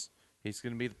mouse. He's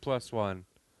gonna be the +1,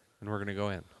 and we're gonna go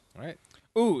in. All right.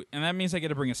 Ooh, and that means I get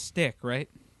to bring a stick, right?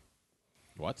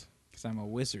 What? Because I'm a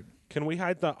wizard. Can we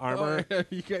hide the armor?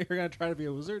 You're gonna try to be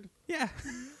a wizard? Yeah.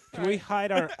 Can we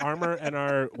hide our armor and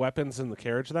our weapons in the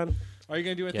carriage then? Are you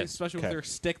gonna do anything Yes. special Okay. with your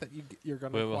stick that you're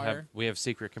gonna We will acquire? have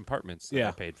secret compartments that Yeah.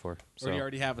 I paid for. Or So do you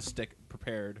already have a stick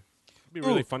prepared? It'd be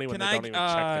really Ooh, funny when can they don't even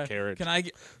check the carriage. Can I?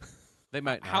 Get, they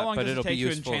might not, how long but does it'll it take be to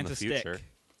useful in enchant the a future. stick?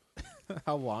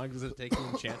 How long does it take to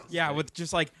enchant? the Yeah, stick? with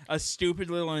just like a stupid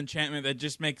little enchantment that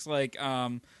just makes like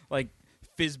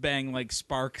fizz bang like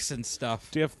sparks and stuff.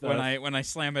 Do you have the- when I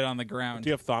slam it on the ground? Do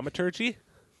you have thaumaturgy?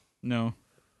 No.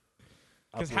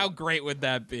 Because do how it. great would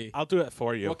that be? I'll do it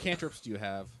for you. What cantrips do you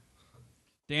have?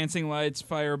 Dancing lights,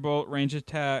 firebolt, range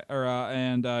attack, or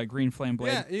and green flame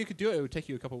blade. Yeah, you could do it. It would take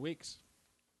you a couple weeks.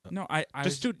 No, I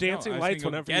Just do dancing lights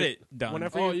whenever get you- it done.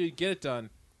 whenever- Oh, you get it done.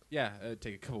 Yeah, it would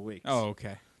take a couple weeks. Oh,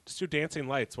 okay. Just do dancing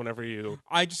lights whenever you.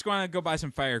 I just want to go buy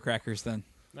some firecrackers then.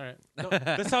 all right. No,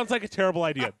 this sounds like a terrible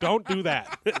idea. Don't do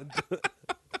that.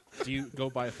 Do you go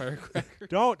buy a firecracker?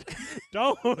 Don't.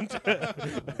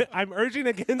 I'm urging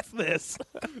against this.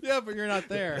 Yeah, but you're not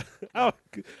there. Oh,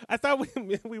 I thought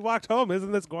we walked home.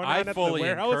 Isn't this going on I at the fully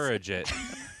warehouse? encourage it.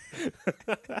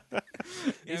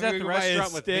 He's Yeah, at we the go buy a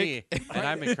restaurant with me, stick. and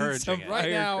I'm encouraging Some it.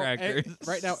 Firecrackers.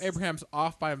 Right now, Abraham's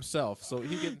off by himself, so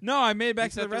he can. No, I made it back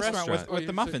He's to the at the restaurant with, restaurant. with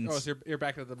the muffins. So you're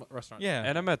back at the restaurant. Yeah.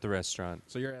 And I'm at the restaurant.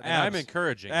 So you're. At And I'm Abs.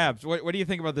 encouraging it. Abs, what do you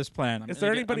think about this plan? Is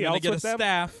there anybody else I'm gonna with get a them?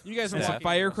 staff. You guys are Yeah. walking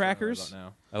Firecrackers?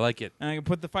 now. I like it. And I can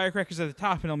put the firecrackers at the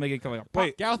top, and it'll make it go like a pop.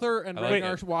 Wait, Gauther and I like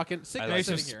Ragnar it. walking. Sig I Maybe like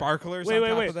some it. sitting here. sparklers wait, on wait,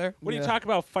 top wait. of there. What are you Yeah. talking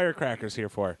about firecrackers here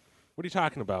for? What are you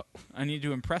talking about? I need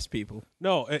to impress people.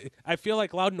 No, I feel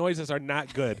like loud noises are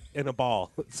not good in a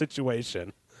ball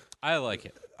situation. I like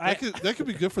it. That could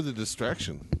be good for the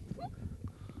distraction.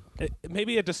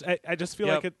 Maybe it just. I just feel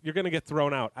Yep. like you're going to get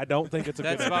thrown out. I don't think it's a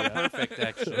That's good about idea. perfect,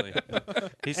 actually.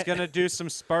 He's gonna do some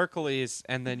sparklies,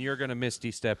 and then you're gonna misty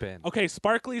step in. Okay,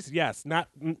 sparklies, yes. Not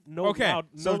no Okay, loud,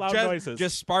 so no loud just, noises.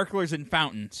 just sparklers and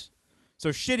fountains. So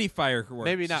shitty fireworks.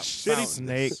 Maybe not Shitty fountains.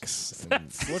 Snakes.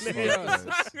 What's the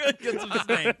Get some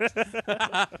snakes.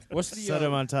 what's the Set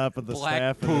him on top of the Black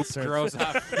staff and poop it starts- grows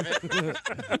off.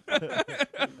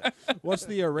 what's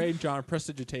the range on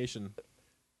prestidigitation?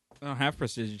 I don't have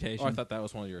prestidigitation. Oh, I thought that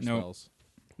was one of your Nope. spells.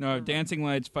 No, dancing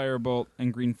lights, firebolt,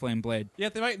 and green flame blade. Yeah,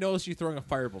 they might notice you throwing a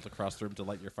firebolt across the room to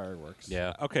light your fireworks.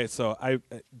 Yeah. Okay, so I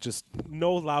just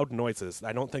no loud noises.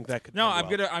 I don't think that could. No, end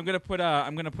well. I'm gonna put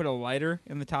a lighter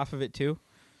in the top of it too,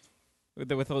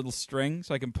 with a little string,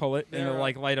 so I can pull it and it'll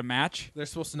like light a match. They're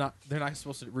not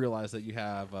supposed to realize that you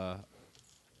have a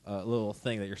little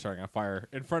thing that you're starting on fire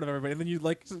in front of everybody, and then you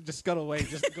like just scuttle away,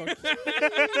 just go.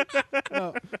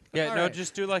 No. Yeah, All no, right.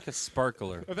 just do like a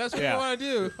sparkler. If that's what Yeah. you want to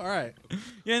do, all right.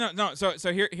 Yeah, no. So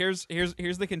here's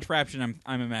the contraption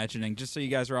I'm imagining, just so you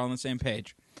guys are all on the same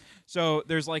page. So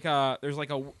there's like a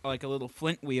little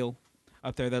flint wheel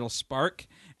up there that'll spark,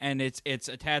 and it's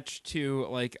attached to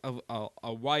like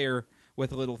a wire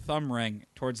with a little thumb ring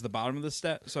towards the bottom of the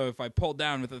step. So if I pull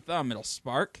down with the thumb, it'll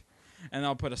spark, and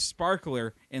I'll put a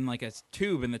sparkler in like a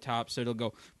tube in the top, so it'll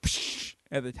go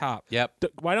at the top. Yep.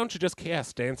 Why don't you just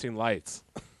cast dancing lights?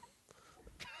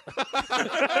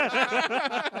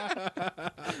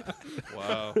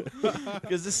 Wow.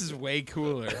 Because this is way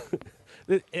cooler.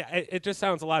 It just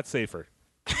sounds a lot safer.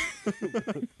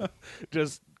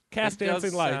 Just cast It does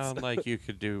dancing lights. sound like you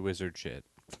could do wizard shit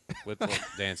with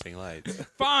dancing lights.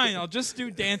 Fine, I'll just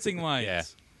do dancing lights. Yeah.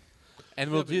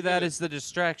 And we'll do that as the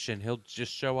distraction. He'll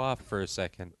just show off for a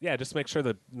second. Yeah, just make sure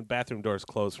the bathroom door's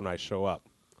closed when I show up.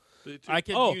 I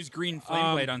could Oh, use green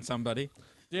flame blade on somebody.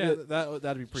 Yeah,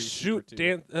 that'd be pretty. Shoot,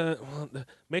 super, too.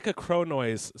 make a crow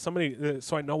noise. Somebody,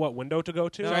 so I know what window to go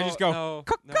to. So I just go,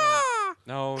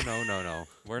 No.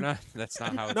 We're not. That's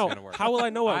not how it's No, gonna work. how will I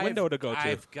know what window to go to?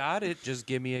 I've got it. Just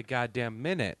give me a goddamn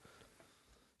minute.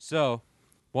 So,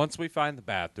 once we find the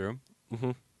bathroom,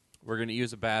 we're gonna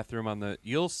use a bathroom on the.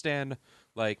 You'll stand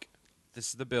like this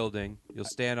is the building. You'll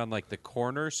stand on like the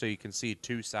corner so you can see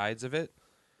two sides of it,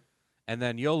 and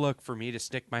then you'll look for me to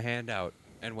stick my hand out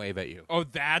and wave at you. oh,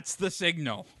 that's the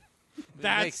signal.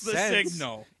 That's makes the sense.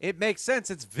 signal. It makes sense.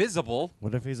 It's visible.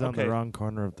 What if he's on Okay. the wrong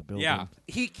corner of the building? Yeah.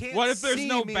 He can't. What if there's see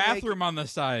no me bathroom on the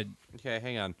side? Okay,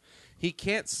 hang on. He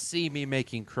can't see me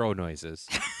making crow noises.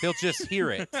 He'll just hear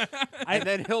it, and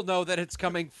then he'll know that it's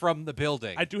coming from the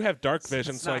building. I do have dark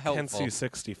vision, It's so I not can helpful. see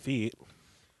 60 feet.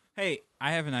 Hey,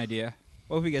 I have an idea.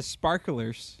 What if we get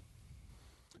sparklers?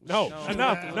 No,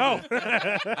 enough. No,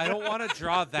 I don't want to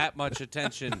draw that much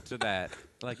attention to that.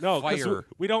 Like no, because fire.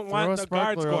 we don't Throw a want the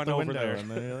guards sparkler out going the over window, there. and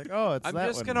then you're like, oh, it's I'm that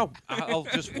just one. gonna. I'll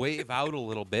just wave out a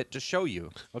little bit to show you.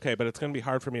 Okay, but it's going to be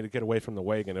hard for me to get away from the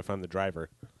wagon if I'm the driver.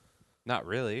 Not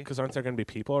really. Because aren't there going to be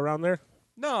people around there?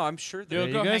 No, I'm sure You'll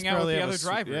the go you guys hang out with probably the have other a s-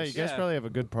 drivers. Yeah, you guys Yeah. probably have a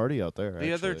good party out there.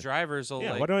 other actually. drivers will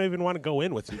Yeah, like. why do I even want to go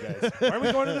in with you guys? Why are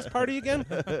we going to this party again?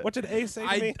 What did A say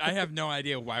to me? I have no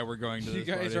idea why we're going to You this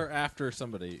guys party. are after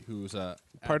somebody who's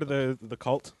Part of the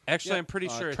cult? Actually, Yeah, I'm pretty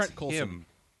sure Trent it's Coulson. him.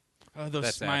 Oh, those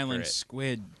That's smiling accurate.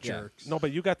 squid Yeah. jerks. No,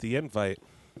 but you got the invite.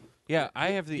 Yeah,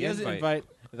 I have the he has an invite.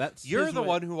 That's You're his the way-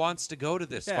 one who wants to go to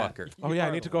this Yeah. fucker. Oh, yeah,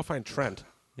 I need to go find Trent.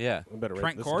 Yeah, I better write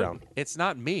Trent this Court? down. it's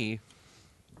not me.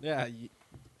 Yeah.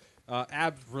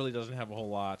 Ab really doesn't have a whole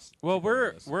lot. Well, to go with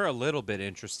we're this. we're a little bit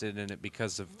interested in it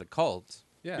because of the cult,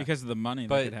 yeah Because of the money that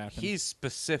but could happen. he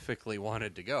specifically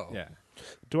wanted to go. yeah.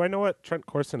 Do I know what Trent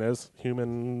Corson is?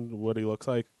 Human, what he looks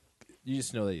like? You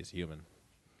just know that he's human,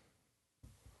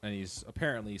 and he's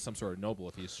apparently some sort of noble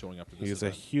if he's showing up to this He's a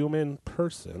event. human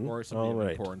person. or somebody All of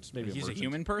right. importance. Maybe He's a merchant.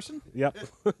 human person? Yep.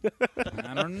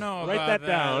 I don't know. Write about that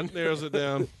down. Narrows it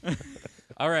down.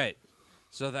 All right.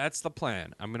 So that's the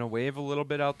plan. I'm going to wave a little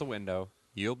bit out the window.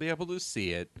 You'll be able to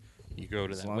see it. You go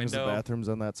to As that long as the window. bathroom's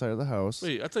on that side of the house.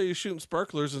 Wait, I thought you were shooting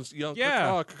sparklers and yelling, Yeah.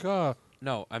 caw, caw.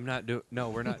 No, I'm not doing. No,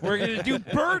 we're not. We're going to do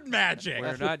bird magic.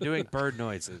 We're not doing bird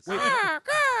noises.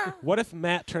 What if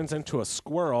Matt turns into a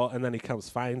squirrel and then he comes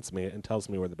finds me and tells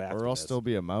me where the bathroom Or I'll is? still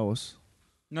be a mouse.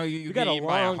 No, you got get a eaten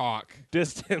by a long- hawk.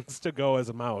 Distance to go as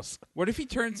a mouse. What if he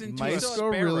turns into a Mice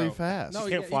sparrow? go really fast. No,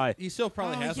 He can't fly. He still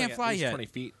probably Oh, he has can't like fly at least yet. 20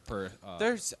 feet per.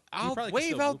 There's. I'll probably can wave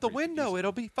still out the blueprint window. these.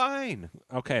 It'll be fine.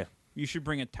 Okay. You should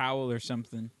bring a towel or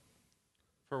something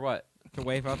For what? to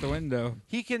wave out the window.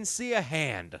 He can see a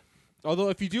hand. Although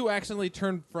if you do accidentally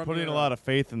turn from Putting your, a lot of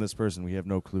faith in this person. We have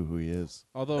no clue who he is.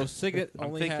 Although Signet I'm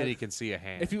only thinking had, he can see a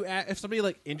hand. if you if somebody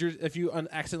like injures, if you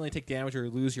accidentally take damage or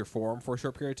lose your form for a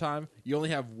short period of time, you only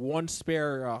have one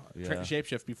spare Yeah.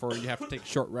 shapeshift before you have to take a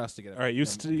short rest to get it. All right, you,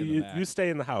 you back.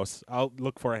 stay in the house. I'll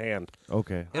look for a hand.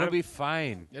 Okay. It'll be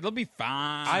fine. It'll be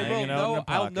fine. I will Hanging out in know. a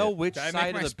I'll pocket. know which Did I make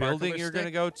side my of the building sparkler you're going to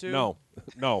stick? go to. No.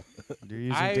 No. You're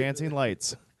using I- dancing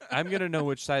lights. I'm going to know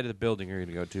which side of the building you're going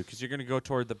to go to because you're going to go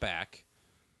toward the back,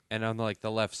 and on like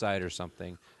the left side or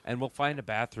something, and we'll find a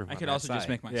bathroom. I on could that also just side.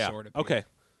 make my Yeah. sword appear. Okay.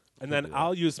 And then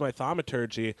I'll use my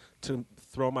thaumaturgy to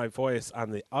throw my voice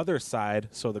on the other side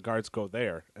so the guards go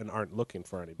there and aren't looking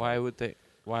for anybody. Why would they?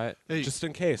 Why? Hey, Just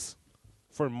in case.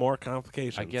 For more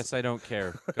complications. I guess I don't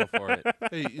care. Go for it.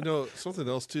 hey, you know something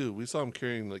else too. We saw him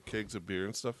carrying like kegs of beer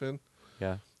and stuff in.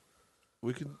 Yeah.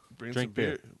 We could bring Drink some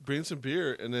beer, bring some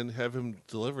beer, and then have him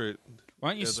deliver it Why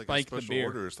don't you as like a spike the special beer?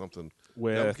 order or something.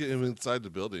 With That would get him inside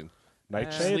the building.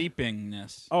 nightshade?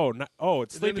 Sleepingness. Oh,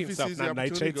 it's And then sleeping if he stuff, sees the not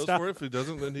opportunity, nightshade goes stuff. for it. If he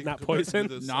doesn't, then he Not can go back to poison?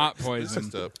 the Not basic poison.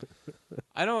 stuff.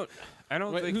 I don't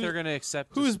Wait, think who- they're going to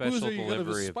accept a whose booze special are you gonna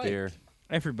delivery of spike? beer.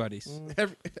 Everybody's.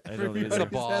 Everybody's It's a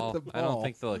at ball. the I don't ball.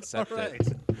 think they'll accept All right.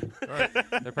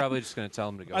 it. They're probably just going to tell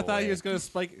him to go I thought away. he was going to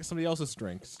spike somebody else's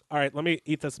drinks. All right, let me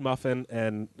eat this muffin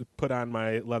and put on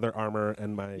my leather armor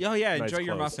and my Oh yeah, nice enjoy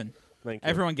your clothes. muffin. Thank you.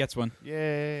 Everyone gets one.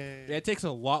 Yay. Yeah, it takes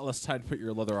a lot less time to put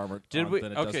your leather armor Did on we?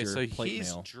 than it does Okay, your so plate he's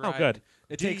mail. drive. Oh, good.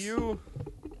 It Do takes you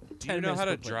 10 know minutes how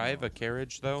per to plate drive mail. a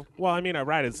carriage though? Well, I mean, I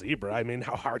ride a zebra. I mean,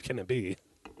 how hard can it be?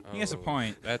 He has a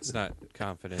point. That's not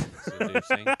confident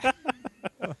seducing.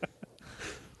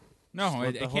 No, let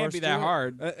it the can't horse be do that it.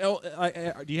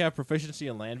 hard. Do you have proficiency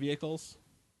in land vehicles?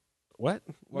 What?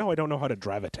 No, I don't know how to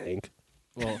drive a tank.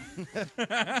 Well, you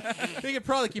could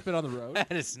probably keep it on the road.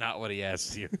 That is not what he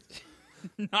asked you.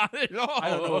 Not at all. I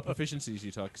don't know what proficiencies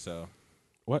you took, so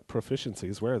What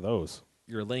proficiencies? Where are those?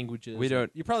 your languages. We don't-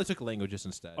 You probably took languages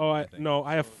instead. Oh, I think. no,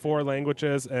 I have 4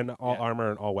 languages and all Yeah. armor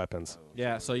and all weapons.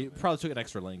 Yeah, so you probably took an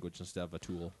extra language instead of a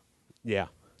tool. Yeah.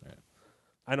 Right.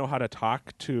 I know how to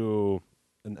talk to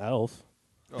an elf.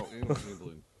 Oh,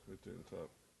 enabling right there on top.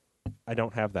 I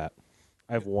don't have that.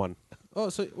 I have 1. Oh,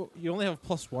 so you only have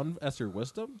 +1 as your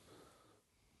wisdom?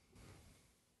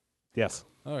 Yes.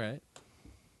 All right.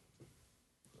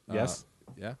 Yes.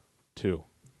 Yeah. 2.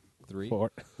 3.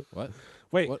 4. What?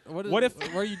 Wait. What if?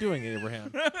 What are you doing,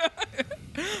 Abraham?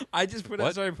 I just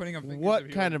started putting up. What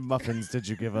kind of muffins did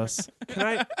you give us? Can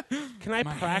I My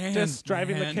practice hand,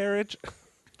 driving my the hand. carriage?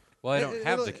 Well, I don't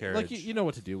have the carriage. Like you know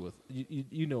what to do with.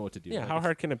 You know what to do. Yeah. Like, How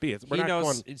hard can it be? We're He not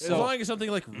knows. going. As So, long as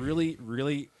something like really,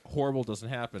 really horrible doesn't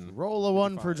happen. Roll a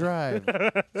 1 for drive.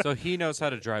 so he knows how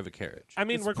to drive a carriage. I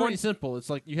mean, It's we're pretty going. simple. It's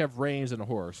like you have reins and a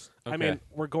horse. I mean,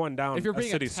 we're going down If you're a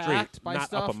being city street, attacked by not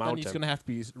stuff, up a then mountain. he's going to have to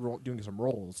be doing some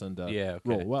rolls and Yeah, okay.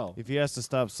 roll well. If he has to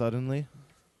stop suddenly,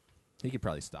 He could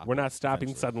probably stop. We're it not stopping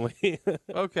eventually. suddenly.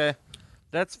 Okay,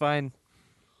 that's fine.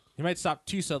 He might stop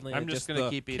too suddenly. I'm and just the gonna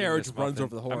keep eating carriage this runs muffin.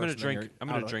 over the horse. I'm gonna and then drink. you're I'm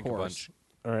out gonna on drink a horse. bunch.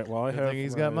 All right. Well, I good have. thing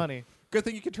he's got my- money. Good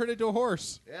thing you can turn it into a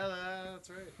horse. Yeah, that's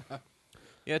right.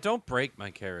 Yeah, don't break my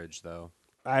carriage though.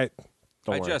 Don't I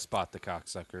worry. just bought the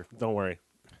cocksucker. Don't worry.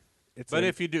 It's But in-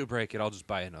 if you do break it, I'll just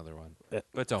buy another one.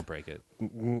 But don't break it.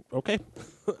 okay,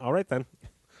 all right then.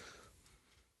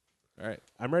 All right.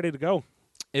 I'm ready to go.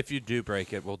 If you do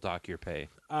break it, we'll dock your pay.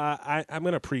 I'm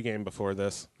gonna pregame before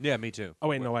this. Yeah, me too. Oh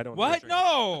wait, no, I don't. What?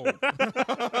 No.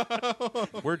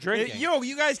 We're drinking. Yo,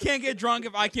 you guys can't get drunk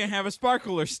if I can't have a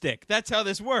sparkler stick. That's how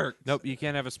this works. Nope, you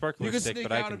can't have a sparkler You can stick, sneak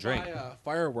but I out can and drink. buy,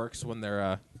 fireworks when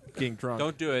they're getting drunk.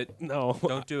 Don't do it. No,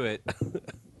 Don't do it.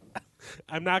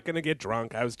 I'm not gonna get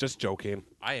drunk. I was just joking.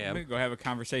 I I'm gonna am. go have a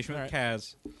conversation with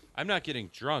Kaz. I'm not getting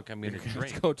drunk. I'm going to Let's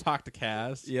drink. go talk to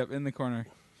Kaz. Yep, in the corner.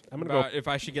 I'm gonna About go. if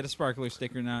I should get a sparkler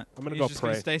stick or not. I'm gonna He's go just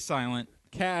pray. Gonna stay silent.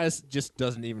 Kaz just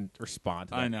doesn't even respond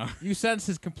to that. I know. You sense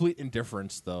his complete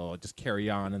indifference, though. Just carry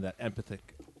on in that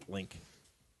empathic link.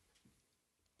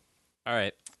 All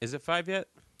right. Is it 5 yet?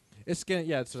 It's gonna,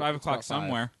 yeah, it's 5 it's o'clock about 5.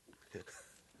 somewhere.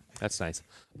 That's nice.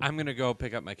 I'm going to go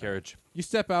pick up my carriage. You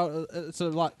step out. It's a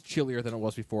lot chillier than it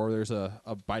was before. There's a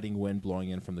biting wind blowing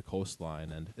in from the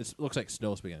coastline, and it looks like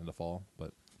snow's beginning to fall.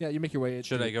 But yeah, you make your way.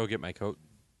 Should I go get my coat?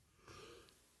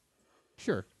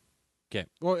 Sure. Okay.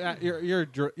 Well, your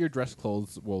dress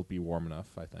clothes will be warm enough,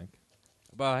 I think.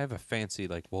 Well, I have a fancy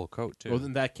like wool coat too. Well,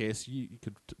 in that case, you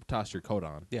could toss your coat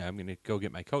on. Yeah, I'm going to go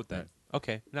get my coat then. Right.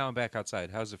 Okay. Now I'm back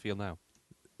outside. How does it feel now?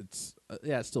 It's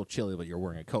it's still chilly, but you're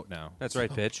wearing a coat now. That's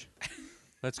right, bitch.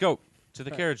 Let's go to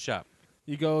the carriage shop.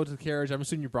 You go to the carriage. I'm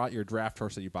assuming you brought your draft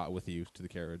horse that you bought with you to the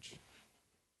carriage.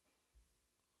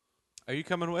 Are you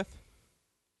coming with?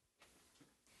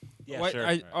 Yeah, What?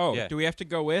 sure. Yeah. Do we have to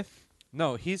go with?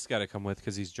 No, he's got to come with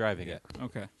because he's driving it.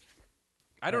 Okay.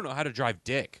 I don't know how to drive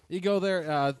dick. You go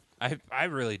there. I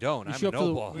really don't. You I'm show a up to the-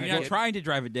 noble. You're not trying to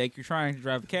drive a dick. You're trying to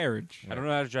drive a carriage. I don't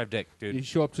know how to drive dick, dude. You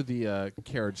show up to the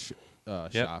carriage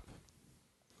shop.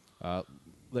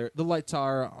 The lights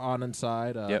are on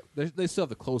inside. Yep. They still have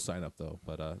the close sign up though,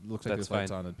 but it looks like That's there's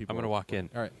lights fine. on and people. I'm gonna walk in.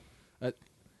 All right.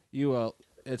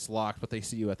 It's locked, but they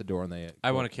see you at the door and they.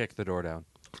 I want to kick the door down.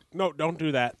 No, don't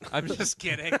do that. I'm just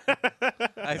kidding.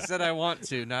 I said I want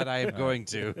to, not I am going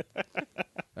to. All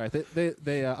right.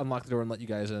 They unlock the door and let you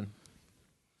guys in.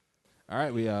 All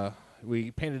right.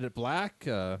 We painted it black.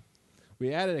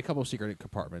 We added a couple secret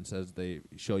compartments as they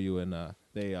show you, and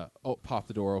they pop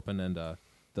the door open, and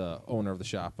the owner of the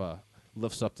shop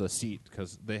lifts up the seat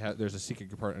because there's a secret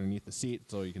compartment underneath the seat,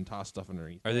 so you can toss stuff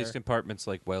underneath. Are there. these compartments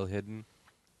like well hidden?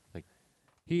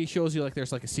 He shows you like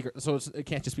there's like a secret, so it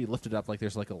can't just be lifted up. Like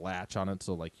there's like a latch on it,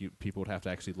 so like people would have to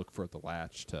actually look for the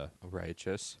latch to.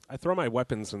 Righteous. I throw my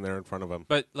weapons in there in front of him.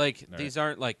 But like All these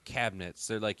aren't like cabinets.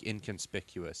 They're like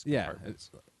inconspicuous Yeah,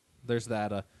 compartments. there's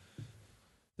that.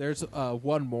 There's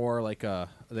one more like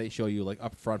they show you like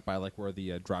up front by like where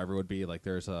the driver would be. Like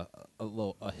there's a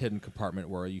hidden compartment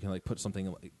where you can like put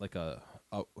something like a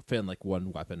fit in like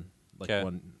one weapon, like 'Kay.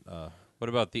 one. What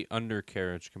about the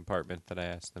undercarriage compartment that I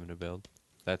asked them to build?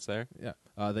 That's there?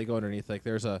 Yeah, they go underneath. Like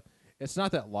there's it's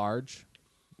not that large.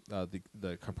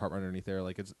 The compartment underneath there,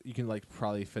 like you can like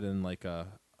probably fit in like a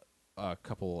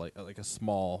couple a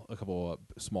couple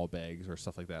small bags or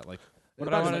stuff like that. Like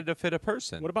But I wanted to fit a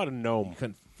person. What about a gnome?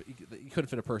 you couldn't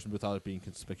fit a person without it being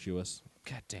conspicuous.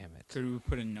 God damn it. Could we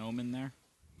put a gnome in there?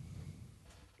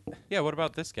 Yeah, what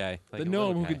about this guy? Like the a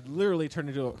little gnome who guy? could literally turn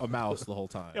into a mouse the whole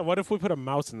time. Yeah, what if we put a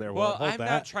mouse in there? Will Well, it hold I'm that?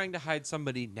 not trying to hide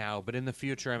somebody now, but in the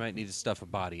future, I might need to stuff a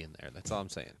body in there. That's all I'm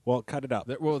saying. Well, cut it up.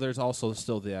 Well, there's also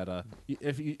still that.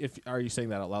 If are you saying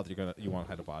that out loud? That you want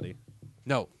to hide a body?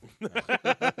 No.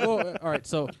 Well, all right.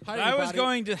 So hiding I a was body-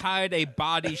 going to hide a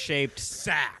body-shaped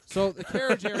sack. So the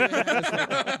carriage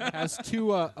area has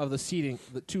two of the seating,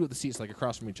 two of the seats like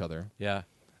across from each other, Yeah.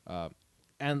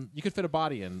 and you could fit a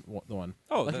body in the one.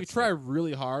 Oh, like if you that's try good.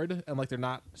 really hard and like they're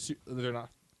not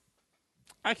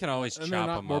I can always and chop they're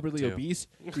not them morbidly up, too. obese,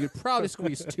 you could probably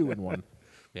squeeze two in one.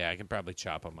 Yeah, I can probably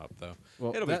chop them up, though.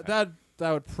 Well, It'll be that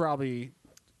would probably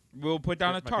We'll put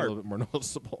down a might be a tarp. little bit more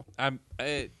noticeable.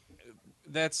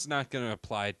 That's not going to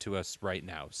apply to us right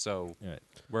now, so All right.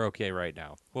 we're okay right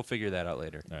now. We'll figure that out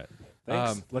later. All right.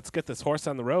 Thanks. Let's get this horse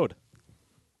on the road.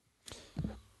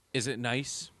 Is it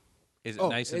nice? Is it Oh,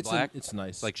 nice and it's black? it's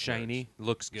nice. Like shiny?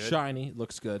 Looks good? Shiny,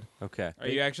 looks good. Okay. Are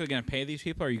you actually going to pay these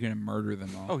people, or are you going to murder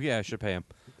them all? Oh, yeah, I should pay him.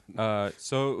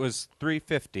 So it was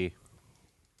 $350.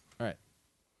 All right.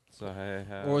 So I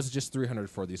have Or was it just 300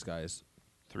 for these guys?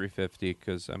 $350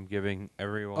 because I'm giving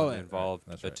everyone Oh, yeah, involved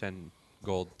right, that's a right. 10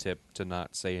 gold tip to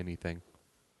not say anything.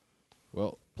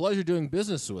 Well, pleasure doing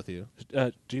business with you.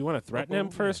 Do you want to threaten him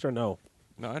first or no?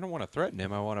 No, I don't want to threaten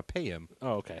him. I want to pay him.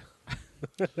 Oh, okay.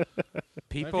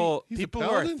 People he's a who are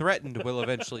paladin? threatened will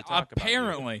eventually talk about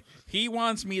Apparently, he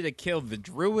wants me to kill the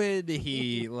druid.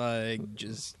 He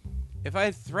just you. If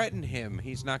I threaten him,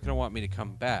 he's not going to want me to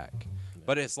come back.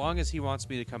 But as long as he wants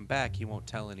me to come back, he won't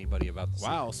tell anybody about the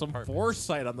Wow, secret some apartment.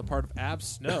 foresight on the part of Ab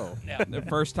Snow. the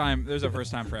first time. There's a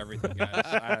first time for everything,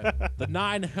 guys. The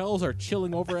 9 hells are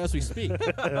chilling over as we speak.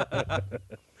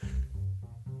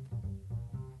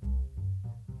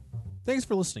 Thanks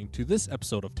for listening to this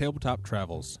episode of Tabletop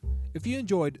Travels. If you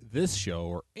enjoyed this show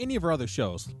or any of our other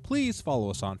shows, please follow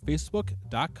us on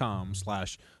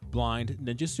Facebook.com/Blind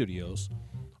Ninja Studios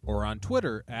or on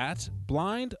Twitter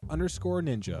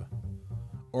 @blind_ninja.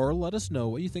 Or let us know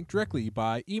what you think directly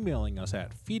by emailing us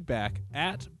at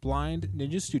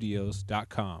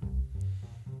feedback@blindninjastudios.com.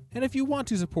 And if you want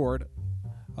to support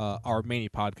our many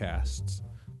podcasts,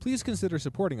 please consider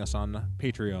supporting us on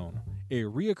Patreon, a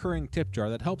reoccurring tip jar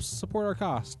that helps support our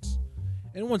costs.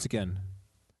 And once again,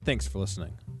 thanks for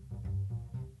listening.